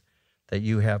realize that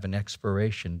you have an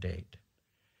expiration date.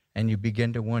 And you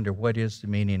begin to wonder, what is the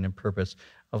meaning and purpose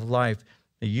of life?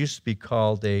 It used to be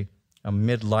called a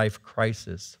midlife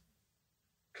crisis.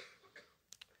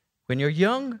 When you're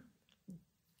young,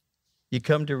 you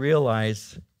come to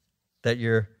realize that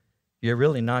you're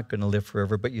really not going to live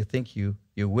forever, but you think you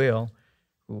will.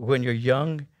 When you're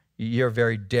young, you're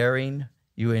very daring.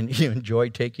 You enjoy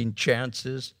taking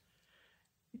chances.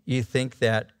 You think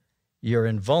that you're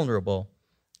invulnerable.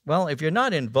 Well, if you're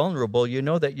not invulnerable, you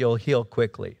know that you'll heal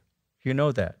quickly. You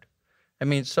know that. I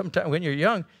mean, sometimes when you're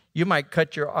young, you might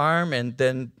cut your arm and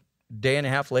then a day and a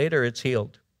half later, it's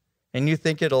healed. And you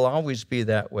think it'll always be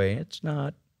that way. It's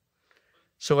not.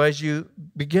 So as you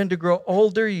begin to grow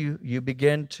older, you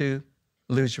begin to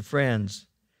lose your friends.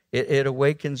 It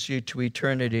awakens you to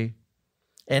eternity.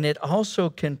 And it also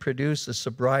can produce a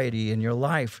sobriety in your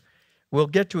life. We'll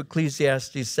get to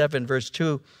Ecclesiastes 7, verse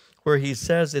 2, where he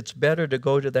says it's better to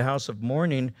go to the house of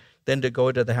mourning than to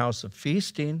go to the house of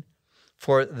feasting,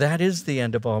 for that is the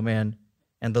end of all men,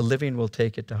 and the living will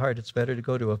take it to heart. It's better to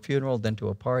go to a funeral than to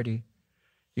a party.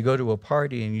 You go to a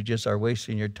party and you just are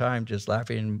wasting your time just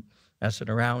laughing and messing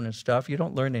around and stuff. You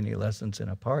don't learn any lessons in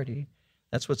a party.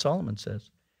 That's what Solomon says.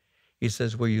 He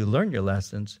says where you learn your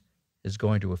lessons is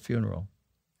going to a funeral.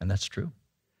 And that's true.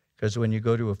 Because when you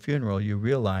go to a funeral, you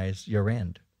realize your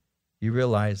end. You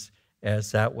realize,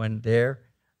 as that one there,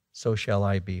 so shall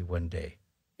I be one day.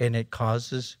 And it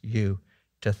causes you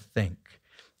to think.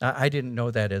 I didn't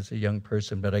know that as a young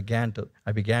person, but I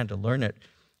began to learn it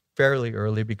fairly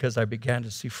early because I began to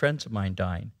see friends of mine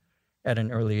dying at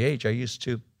an early age. I used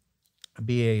to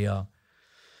be and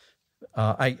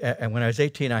when I was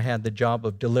 18, I had the job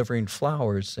of delivering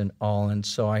flowers and all, and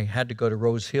so I had to go to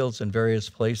Rose Hills and various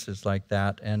places like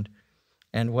that. And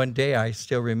one day I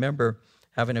still remember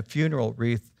having a funeral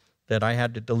wreath that I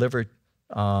had to deliver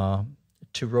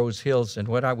to Rose Hills. And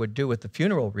what I would do with the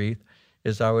funeral wreath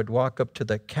is I would walk up to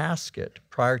the casket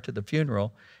prior to the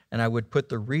funeral, and I would put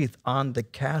the wreath on the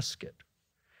casket.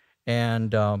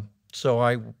 And so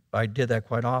I did that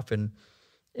quite often.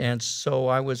 And so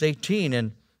I was 18,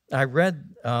 and I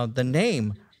read the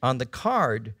name on the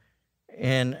card,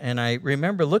 and I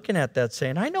remember looking at that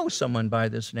saying, I know someone by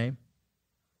this name.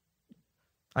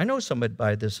 I know someone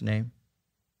by this name.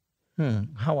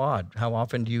 How odd. How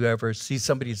often do you ever see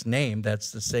somebody's name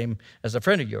that's the same as a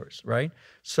friend of yours, right?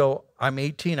 So I'm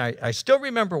 18. I still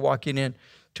remember walking in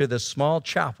to the small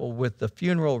chapel with the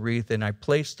funeral wreath, and I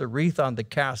placed the wreath on the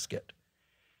casket.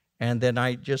 And then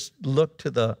I just looked to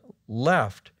the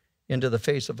left into the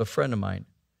face of a friend of mine,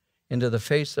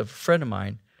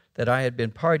 that I had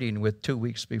been partying with 2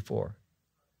 weeks before.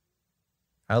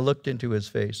 I looked into his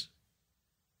face,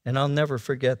 and I'll never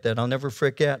forget that. I'll never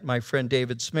forget my friend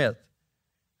David Smith,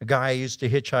 a guy I used to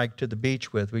hitchhike to the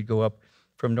beach with. We'd go up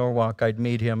from Norwalk. I'd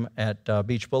meet him at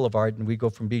Beach Boulevard, and we'd go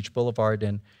from Beach Boulevard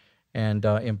and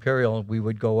Imperial. We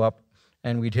would go up,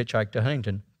 and we'd hitchhike to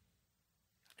Huntington.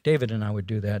 David and I would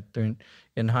do that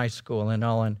in high school and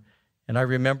all. And I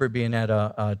remember being at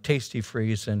a Tasty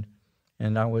Freeze,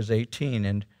 and I was 18,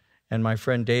 and And my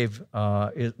friend Dave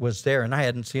was there, and I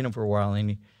hadn't seen him for a while.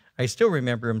 And I still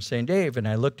remember him saying, "Dave," and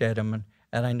I looked at him,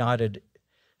 and I nodded.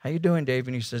 "How you doing, Dave?"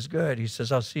 And he says, "Good." He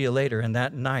says, "I'll see you later." And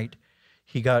that night,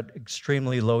 he got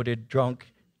extremely loaded,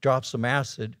 drunk, dropped some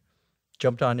acid,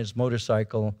 jumped on his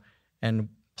motorcycle, and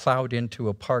plowed into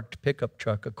a parked pickup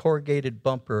truck. A corrugated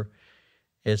bumper,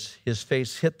 his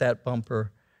face hit that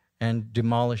bumper and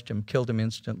demolished him, killed him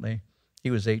instantly.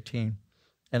 He was 18.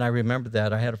 And I remember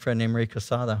that. I had a friend named Ray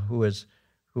Casada who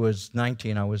was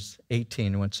 19. I was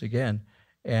 18 once again.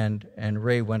 And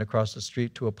Ray went across the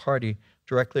street to a party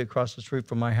directly across the street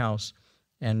from my house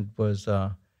and was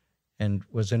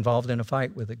involved in a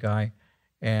fight with a guy.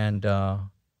 And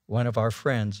one of our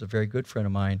friends, a very good friend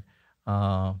of mine,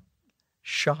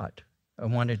 shot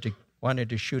and wanted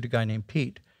to shoot a guy named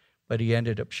Pete, but he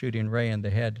ended up shooting Ray in the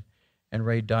head, and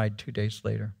Ray died 2 days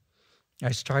later.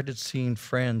 I started seeing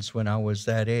friends when I was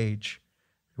that age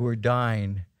who were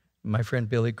dying. My friend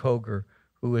Billy Koger,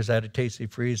 who was at a Tasty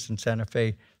Freeze in Santa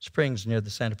Fe Springs, near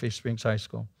the Santa Fe Springs High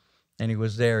School. And he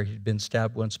was there. He'd been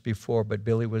stabbed once before, but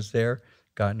Billy was there,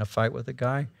 got in a fight with a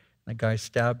guy. And the guy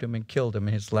stabbed him and killed him.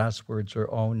 And his last words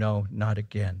were, "Oh, no, not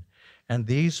again." And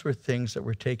these were things that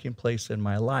were taking place in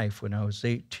my life when I was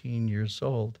 18 years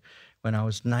old, when I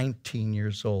was 19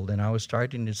 years old, and I was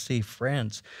starting to see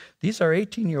friends. These are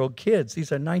 18-year-old kids.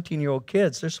 These are 19-year-old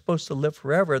kids. They're supposed to live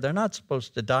forever. They're not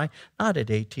supposed to die, not at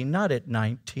 18, not at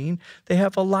 19. They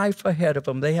have a life ahead of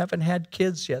them. They haven't had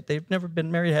kids yet. They've never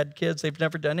been married, had kids. They've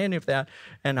never done any of that.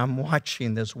 And I'm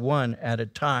watching this one at a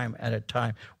time,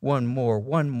 one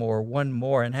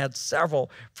more, and had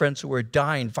several friends who were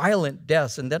dying, violent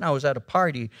deaths. And then I was at a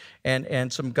party,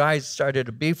 and some guys started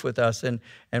a beef with us, and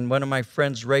one of my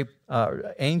friends,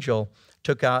 Angel,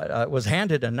 was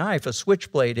handed a knife, a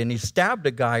switchblade, and he stabbed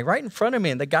a guy right in front of me.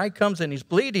 And the guy comes and he's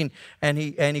bleeding, and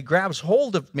he grabs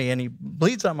hold of me, and he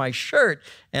bleeds on my shirt,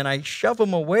 and I shove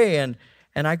him away, and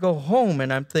I go home,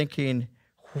 and I'm thinking,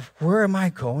 where am I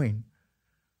going?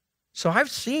 So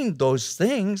I've seen those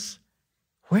things.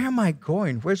 Where am I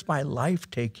going? Where's my life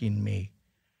taking me?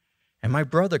 And my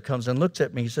brother comes and looks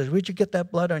at me. He says, "Where'd you get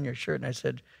that blood on your shirt?" And I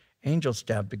said, "Angel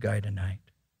stabbed a guy tonight."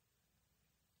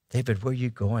 "David, where are you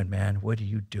going, man? What are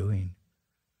you doing?"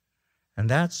 And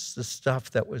that's the stuff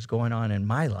that was going on in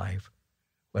my life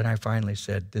when I finally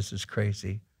said, "This is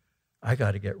crazy. I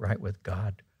got to get right with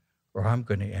God, or I'm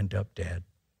going to end up dead.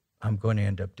 I'm going to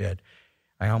end up dead."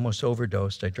 I almost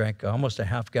overdosed. I drank almost a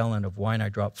half gallon of wine. I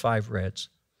dropped 5 Reds,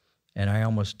 and I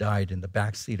almost died in the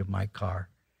back seat of my car.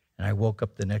 And I woke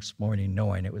up the next morning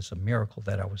knowing it was a miracle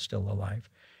that I was still alive.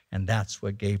 And that's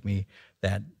what gave me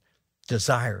that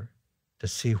desire to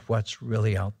see what's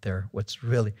really out there,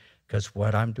 because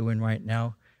what I'm doing right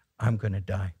now, I'm going to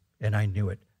die. And I knew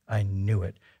it. I knew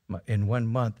it. In 1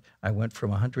 month, I went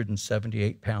from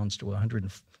 178 pounds to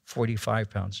 145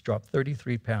 pounds, dropped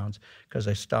 33 pounds because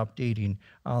I stopped eating.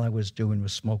 All I was doing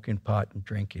was smoking pot and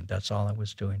drinking. That's all I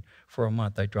was doing. For a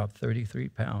month, I dropped 33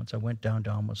 pounds. I went down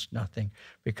to almost nothing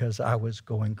because I was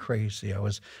going crazy. I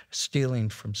was stealing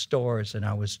from stores, and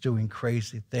I was doing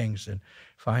crazy things. And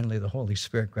finally, the Holy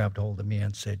Spirit grabbed hold of me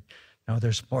and said, "No,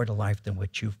 there's more to life than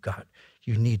what you've got.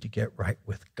 You need to get right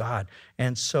with God."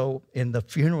 And so in the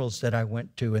funerals that I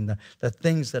went to and the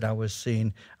things that I was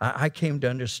seeing, I came to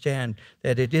understand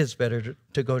that it is better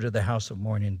to go to the house of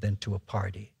mourning than to a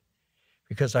party,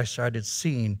 because I started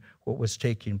seeing what was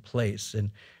taking place.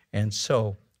 And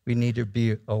so we need to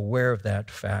be aware of that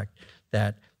fact,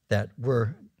 that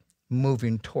we're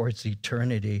moving towards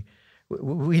eternity.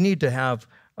 We need to have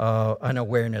an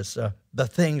awareness. The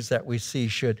things that we see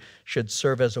should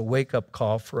serve as a wake-up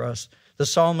call for us. The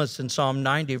psalmist in Psalm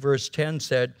 90, verse 10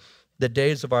 said, "The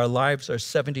days of our lives are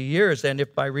 70 years, and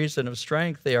if by reason of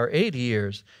strength they are 80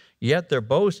 years. Yet their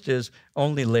boast is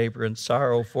only labor and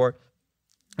sorrow, for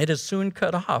it is soon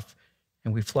cut off,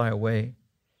 and we fly away."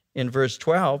 In verse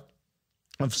 12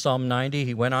 of Psalm 90,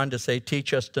 he went on to say,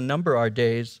 "Teach us to number our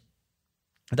days,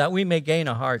 that we may gain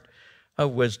a heart of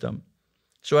wisdom."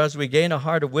 So as we gain a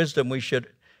heart of wisdom, we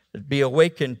should be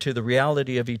awakened to the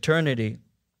reality of eternity.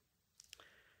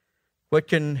 What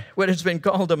has been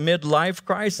called a midlife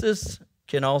crisis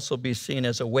can also be seen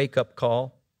as a wake-up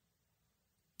call.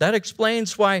 That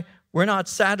explains why we're not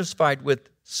satisfied with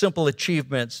simple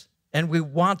achievements and we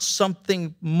want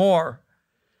something more.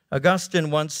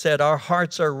 Augustine once said, "Our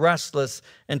hearts are restless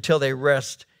until they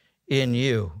rest in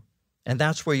you." And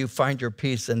that's where you find your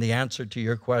peace and the answer to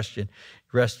your question,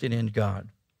 resting in God.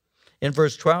 In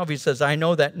verse 12, he says, "I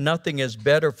know that nothing is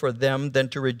better for them than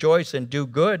to rejoice and do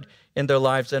good in their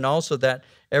lives, and also that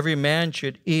every man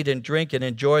should eat and drink and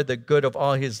enjoy the good of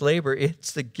all his labor.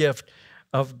 It's the gift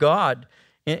of God."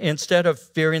 Instead of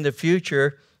fearing the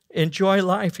future, enjoy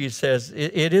life, he says.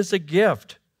 It is a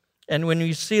gift. And when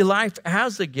you see life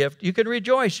as a gift, you can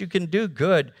rejoice, you can do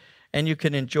good, and you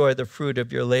can enjoy the fruit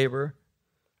of your labor.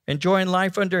 Enjoying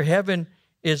life under heaven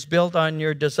is built on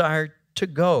your desire to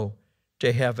go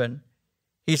to heaven.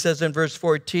 He says in verse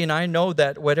 14, I know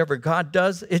that whatever God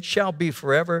does, it shall be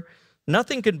forever.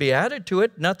 Nothing can be added to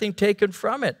it, nothing taken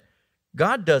from it.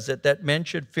 God does it, that men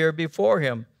should fear before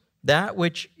him. That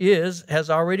which is has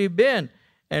already been,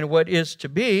 and what is to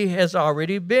be has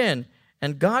already been.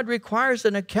 And God requires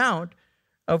an account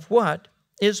of what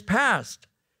is past.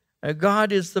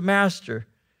 God is the master.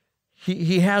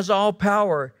 He has all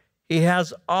power. He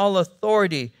has all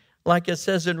authority. Like it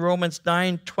says in Romans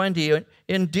 9:20,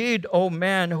 indeed, O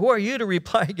man, who are you to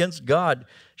reply against God?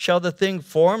 Shall the thing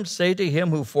formed say to him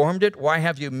who formed it, why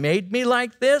have you made me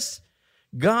like this?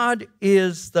 God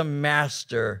is the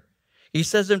master. He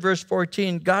says in verse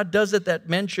 14, God does it that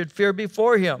men should fear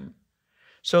before him.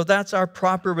 So that's our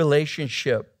proper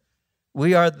relationship.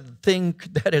 We are the thing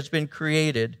that has been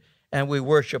created, and we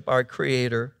worship our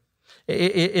Creator.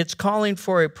 It's calling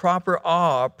for a proper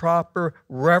awe, a proper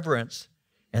reverence,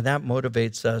 and that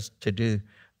motivates us to do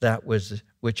that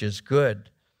which is good.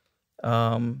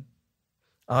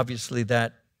 Obviously,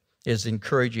 that is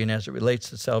encouraging as it relates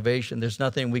to salvation. There's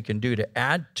nothing we can do to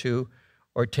add to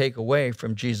or take away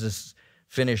from Jesus'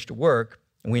 finished work.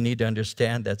 And we need to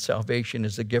understand that salvation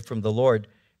is a gift from the Lord,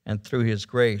 and through his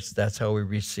grace, that's how we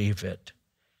receive it.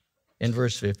 In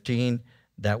verse 15,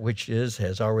 that which is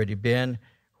has already been.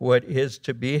 What is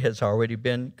to be has already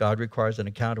been. God requires an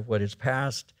account of what is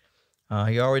past.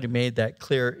 He already made that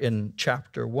clear in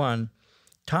chapter 1.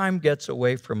 Time gets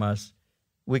away from us.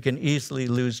 We can easily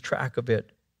lose track of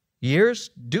it. Years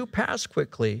do pass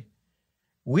quickly.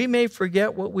 We may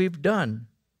forget what we've done,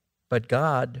 but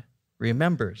God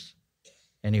remembers,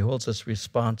 and he holds us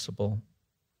responsible.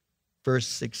 Verse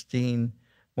 16,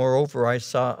 moreover, I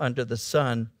saw under the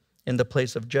sun, in the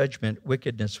place of judgment,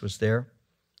 wickedness was there.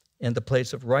 In the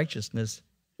place of righteousness,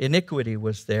 iniquity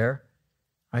was there.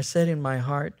 I said in my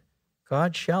heart,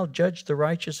 God shall judge the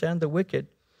righteous and the wicked,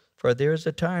 for there is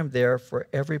a time there for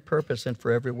every purpose and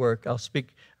for every work. I'll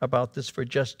speak about this for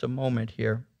just a moment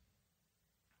here.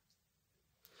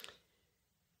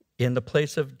 In the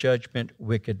place of judgment,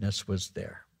 wickedness was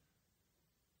there.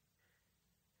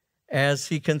 As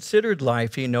he considered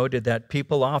life, he noted that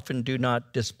people often do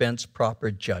not dispense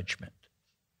proper judgment.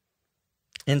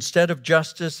 Instead of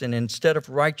justice and instead of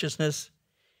righteousness,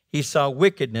 he saw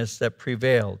wickedness that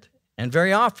prevailed. And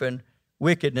very often,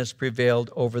 wickedness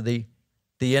prevailed over the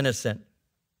innocent.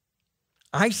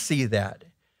 I see that.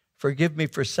 Forgive me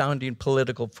for sounding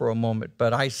political for a moment,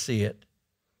 but I see it.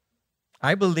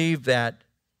 I believe that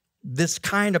this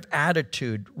kind of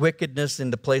attitude, wickedness in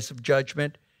the place of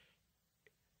judgment,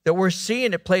 that we're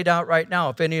seeing it played out right now.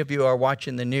 If any of you are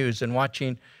watching the news and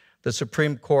watching the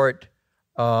Supreme Court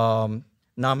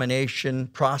nomination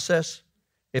process,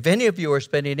 if any of you are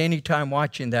spending any time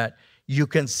watching that, you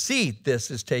can see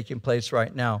this is taking place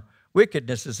right now.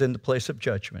 Wickedness is in the place of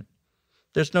judgment.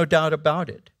 There's no doubt about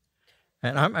it.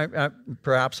 And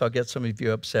perhaps I'll get some of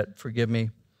you upset, forgive me,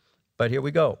 but here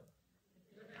we go.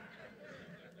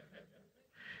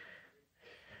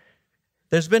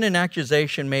 There's been an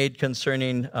accusation made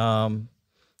concerning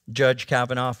Judge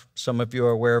Kavanaugh. Some of you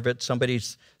are aware of it.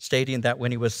 Somebody's stating that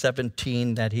when he was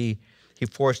 17, that he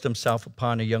forced himself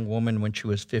upon a young woman when she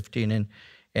was 15,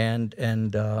 and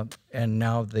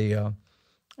now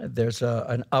there's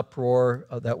an uproar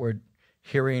that we're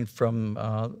hearing from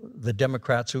the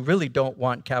Democrats, who really don't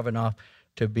want Kavanaugh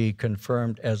to be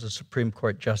confirmed as a Supreme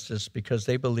Court justice because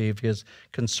they believe his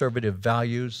conservative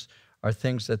values are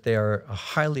things that they are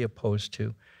highly opposed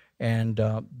to, and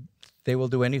they will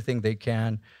do anything they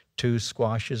can to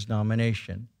squash his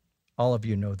nomination. All of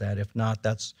you know that. If not,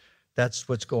 that's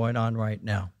what's going on right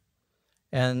now.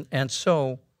 And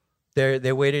so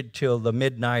they waited till the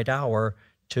midnight hour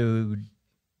to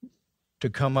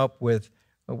come up with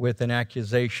an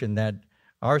accusation that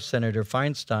our Senator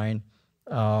Feinstein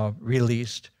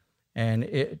released. And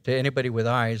to anybody with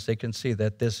eyes, they can see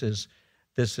that this is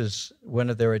one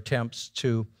of their attempts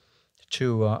to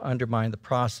undermine the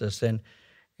process.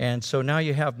 And so now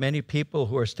you have many people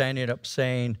who are standing up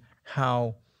saying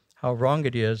how wrong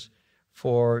it is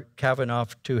for Kavanaugh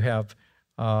to have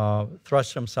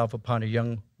thrust himself upon a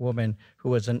young woman who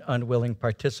was an unwilling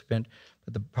participant.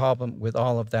 But the problem with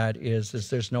all of that is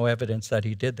there's no evidence that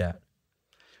he did that.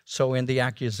 So in the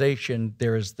accusation,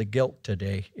 there is the guilt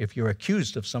today. If you're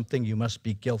accused of something, you must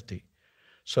be guilty.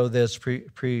 So this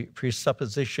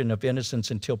presupposition of innocence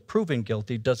until proven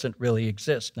guilty doesn't really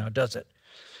exist now, does it?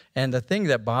 And the thing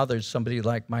that bothers somebody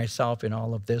like myself in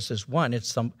all of this is, one,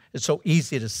 it's so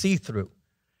easy to see through.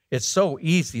 It's so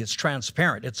easy, it's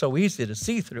transparent. It's so easy to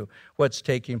see through what's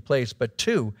taking place. But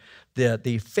two,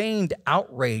 the feigned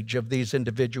outrage of these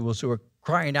individuals who are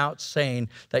crying out saying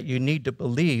that you need to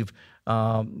believe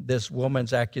this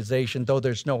woman's accusation, though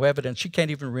there's no evidence. She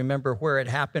can't even remember where it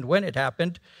happened, when it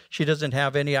happened. She doesn't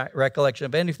have any recollection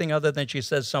of anything other than she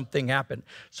says something happened.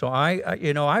 So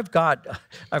I've got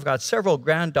several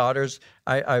granddaughters.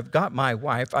 I've got my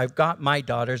wife. I've got my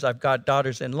daughters. I've got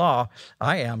daughters-in-law.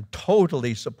 I am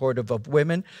totally supportive of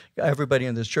women. Everybody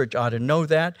in this church ought to know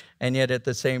that. And yet at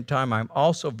the same time, I'm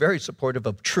also very supportive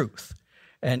of truth.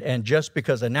 And just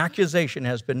because an accusation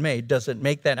has been made doesn't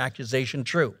make that accusation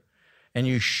true. And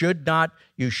you should not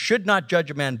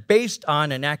judge a man based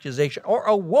on an accusation or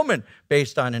a woman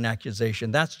based on an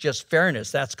accusation. That's just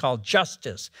fairness. That's called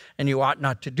justice. And you ought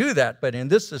not to do that. But in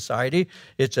this society,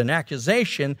 it's an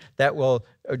accusation that will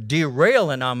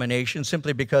derail a nomination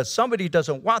simply because somebody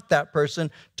doesn't want that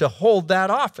person to hold that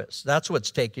office. That's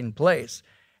what's taking place.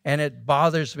 And it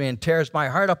bothers me and tears my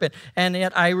heart up. And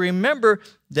yet I remember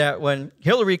that when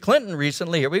Hillary Clinton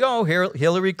recently, here we go,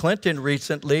 Hillary Clinton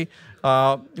recently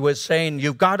was saying,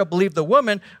 you've got to believe the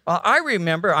woman. I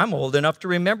remember, I'm old enough to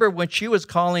remember when she was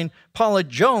calling Paula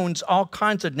Jones all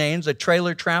kinds of names, a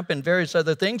trailer tramp and various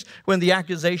other things, when the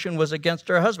accusation was against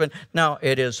her husband. Now,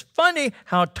 it is funny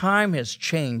how time has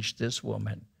changed this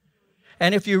woman.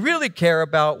 And if you really care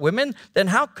about women, then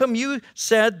how come you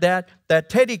said that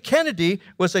Teddy Kennedy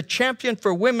was a champion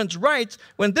for women's rights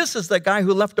when this is the guy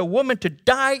who left a woman to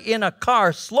die in a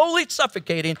car, slowly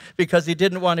suffocating because he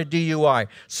didn't want a DUI?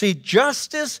 See,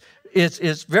 justice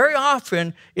is very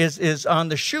often is on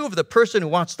the shoe of the person who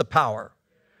wants the power.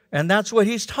 And that's what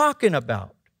he's talking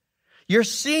about. You're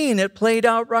seeing it played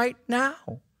out right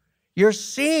now. You're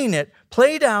seeing it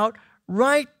played out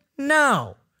right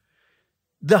now.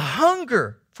 The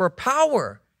hunger for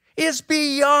power is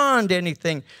beyond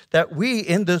anything that we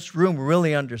in this room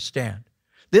really understand.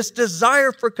 This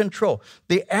desire for control,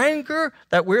 the anger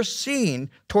that we're seeing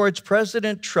towards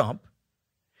President Trump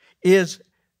is,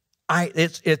 I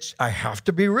have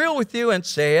to be real with you and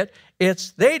say it,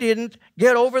 they didn't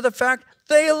get over the fact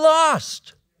they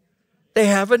lost. They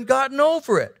haven't gotten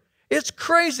over it. It's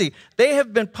crazy. They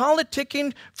have been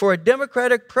politicking for a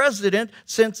Democratic president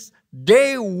since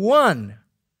day one.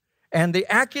 And the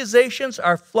accusations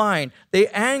are flying. The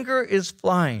anger is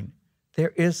flying. There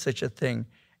is such a thing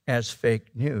as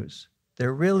fake news.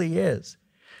 There really is.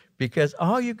 Because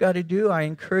all you got to do, I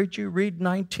encourage you, read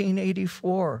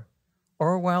 1984,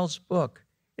 Orwell's book.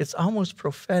 It's almost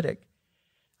prophetic.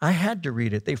 I had to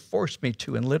read it. They forced me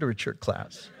to in literature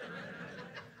class.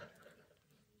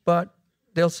 But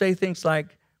they'll say things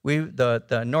like,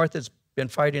 the North has been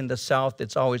fighting the South,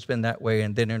 it's always been that way.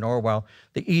 And then in Orwell,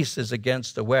 the East is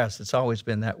against the West, it's always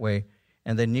been that way.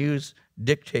 And the news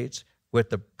dictates what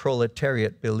the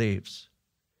proletariat believes.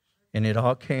 And it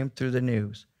all came through the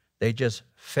news. They just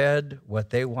fed what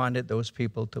they wanted those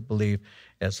people to believe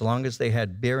as long as they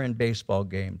had beer and baseball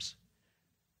games.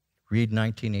 Read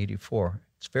 1984.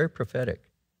 It's very prophetic,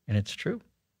 and it's true.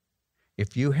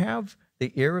 If you have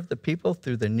the ear of the people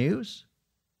through the news,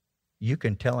 you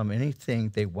can tell them anything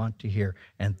they want to hear,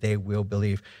 and they will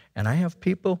believe. And I have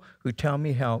people who tell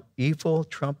me how evil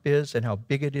Trump is and how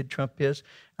bigoted Trump is.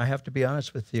 I have to be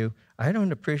honest with you. I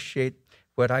don't appreciate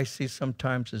what I see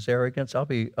sometimes as arrogance. I'll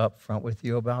be upfront with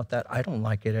you about that. I don't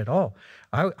like it at all.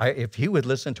 If he would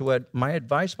listen to my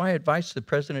advice to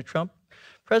President Trump,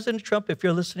 if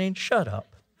you're listening, shut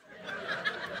up.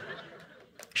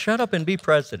 Shut up and be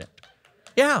president.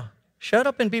 Yeah, shut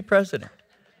up and be president.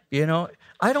 You know,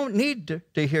 I don't need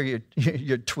to hear your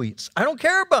tweets. I don't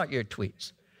care about your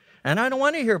tweets. And I don't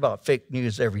want to hear about fake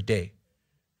news every day.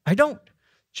 I don't.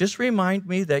 Just remind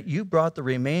me that you brought the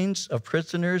remains of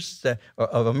prisoners,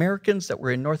 of Americans that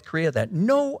were in North Korea that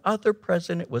no other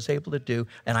president was able to do.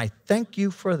 And I thank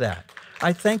you for that.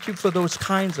 I thank you for those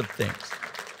kinds of things.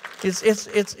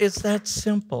 It's that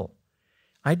simple.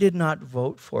 I did not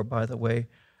vote for, by the way,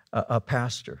 a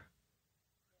pastor.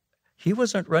 He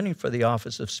wasn't running for the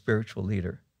office of spiritual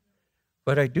leader.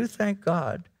 But I do thank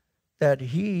God that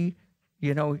he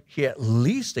at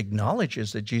least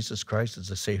acknowledges that Jesus Christ is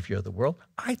the Savior of the world.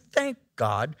 I thank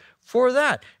God for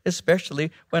that,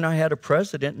 especially when I had a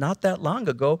president not that long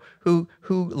ago who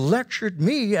lectured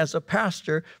me as a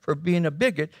pastor for being a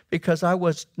bigot because I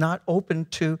was not open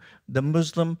to the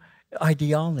Muslim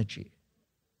ideology.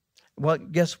 Well,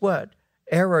 guess what?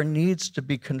 Error needs to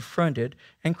be confronted,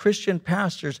 and Christian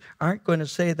pastors aren't going to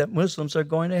say that Muslims are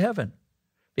going to heaven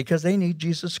because they need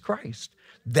Jesus Christ.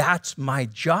 That's my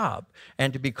job.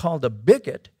 And to be called a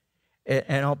bigot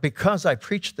because I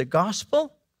preached the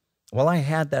gospel, well, I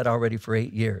had that already for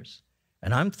 8 years.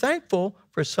 And I'm thankful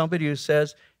for somebody who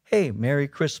says, hey, Merry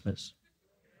Christmas.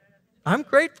 I'm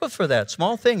grateful for that.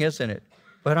 Small thing, isn't it?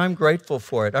 But I'm grateful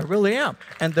for it. I really am.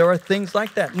 And there are things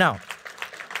like that. Now,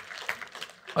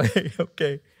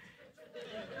 okay.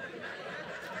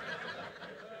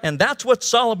 And that's what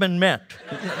Solomon meant.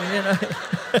 You know?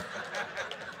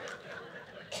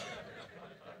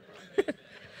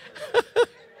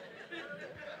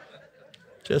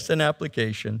 Just an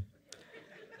application.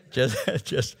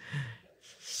 Just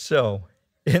so,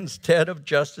 instead of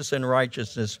justice and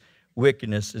righteousness,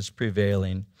 wickedness is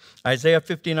prevailing. Isaiah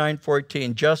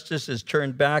 59:14, justice is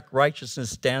turned back, righteousness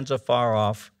stands afar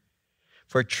off.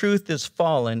 For truth is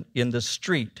fallen in the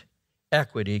street,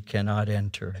 equity cannot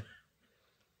enter.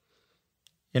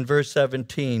 In verse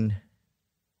 17,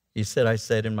 he said, I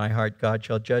said in my heart, God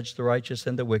shall judge the righteous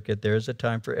and the wicked. There is a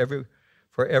time for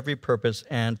every purpose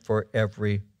and for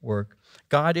every work.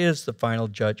 God is the final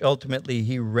judge. Ultimately,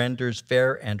 he renders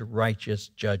fair and righteous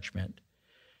judgment.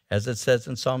 As it says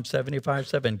in Psalm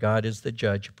 75:7, God is the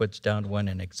judge who puts down one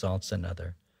and exalts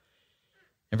another.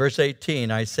 In verse 18,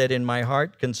 I said in my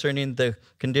heart concerning the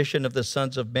condition of the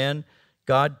sons of men,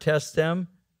 God tests them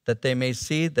that they may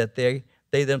see that they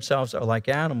themselves are like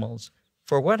animals.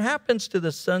 For what happens to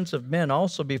the sons of men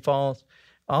also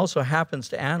happens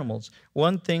to animals.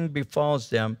 One thing befalls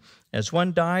them. As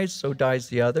one dies, so dies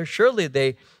the other. Surely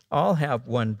they all have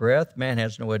one breath. Man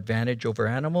has no advantage over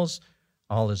animals.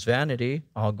 All is vanity.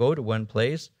 All go to one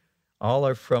place. All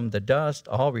are from the dust.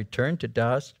 All return to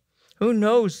dust. Who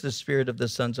knows the spirit of the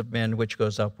sons of men which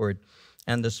goes upward,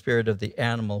 and the spirit of the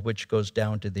animal which goes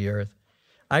down to the earth?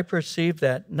 I perceive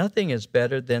that nothing is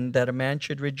better than that a man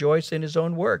should rejoice in his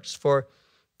own works, for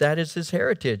that is his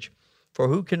heritage. For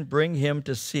who can bring him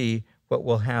to see what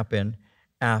will happen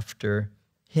after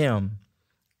him?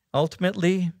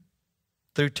 Ultimately,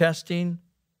 through testing,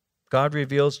 God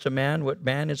reveals to man what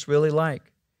man is really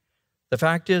like. The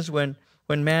fact is, when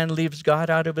man leaves God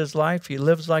out of his life, he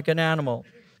lives like an animal.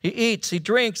 He eats, he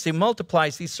drinks, he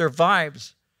multiplies, he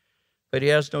survives, but he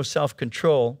has no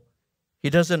self-control. He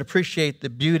doesn't appreciate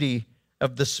the beauty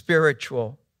of the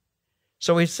spiritual.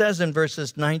 So he says in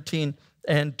verses 19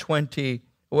 and 20,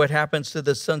 what happens to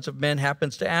the sons of men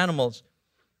happens to animals.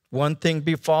 One thing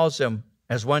befalls them.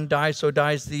 As one dies, so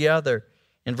dies the other.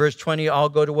 In verse 20, all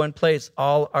go to one place.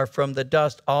 All are from the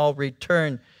dust. All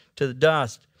return to the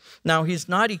dust. Now, he's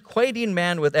not equating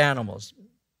man with animals.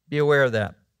 Be aware of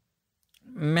that.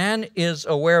 Man is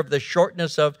aware of the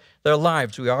shortness of their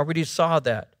lives. We already saw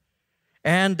that.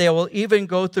 And they will even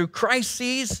go through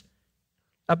crises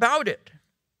about it.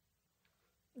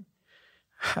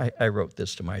 I wrote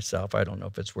this to myself. I don't know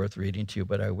if it's worth reading to you,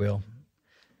 but I will.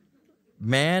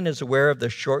 Man is aware of the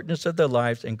shortness of their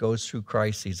lives and goes through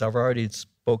crises. I've already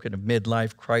spoken of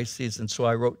midlife crises, and so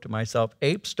I wrote to myself,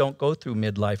 apes don't go through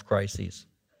midlife crises.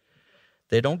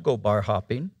 They don't go bar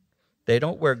hopping. They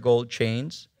don't wear gold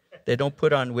chains. They don't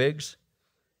put on wigs.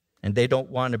 And they don't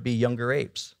want to be younger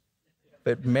apes.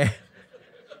 But man...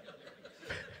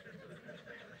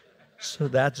 So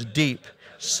that's deep.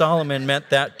 Solomon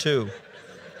meant that too.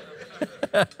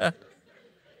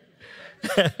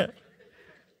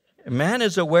 Man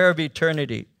is aware of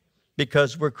eternity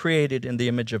because we're created in the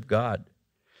image of God.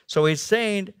 So he's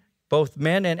saying both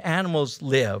men and animals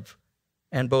live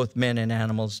and both men and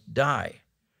animals die.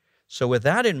 So with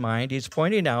that in mind, he's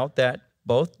pointing out that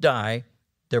both die,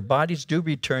 their bodies do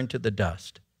return to the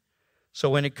dust. So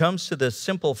when it comes to the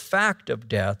simple fact of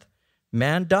death,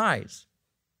 man dies,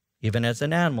 even as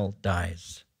an animal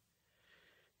dies.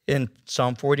 In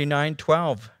Psalm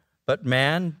 49:12, but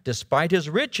man, despite his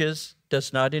riches,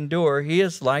 does not endure. He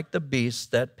is like the beasts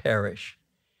that perish.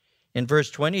 In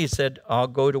verse 20, he said, all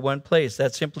go to one place.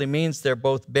 That simply means they're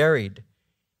both buried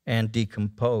and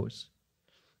decompose.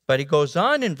 But he goes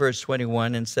on in verse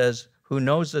 21 and says, who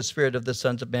knows the spirit of the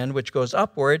sons of men, which goes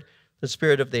upward, the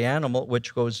spirit of the animal,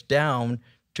 which goes down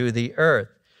to the earth.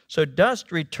 So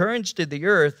dust returns to the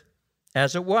earth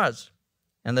as it was,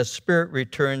 and the spirit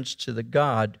returns to the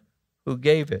God who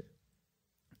gave it.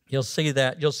 You'll see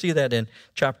that in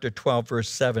chapter 12, verse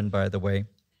 7, by the way.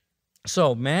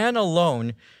 So man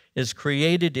alone is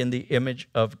created in the image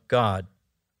of God.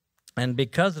 And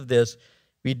because of this,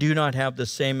 we do not have the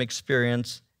same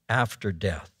experience after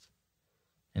death.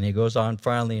 And he goes on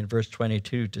finally in verse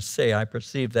 22 to say, I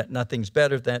perceive that nothing's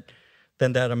better than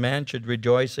that a man should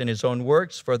rejoice in his own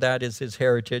works, for that is his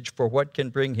heritage. For what can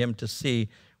bring him to see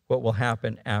what will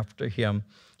happen after him?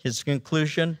 His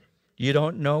conclusion, you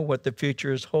don't know what the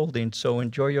future is holding, so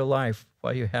enjoy your life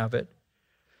while you have it.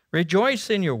 Rejoice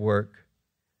in your work.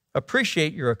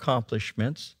 Appreciate your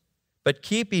accomplishments, but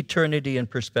keep eternity in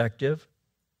perspective.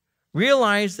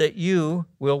 Realize that you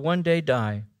will one day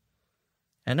die,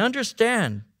 and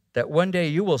understand that one day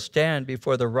you will stand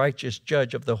before the righteous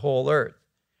judge of the whole earth.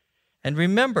 And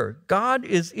remember, God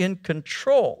is in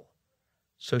control,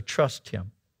 so trust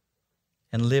him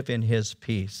and live in his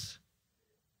peace.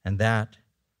 And that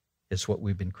is what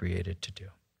we've been created to do.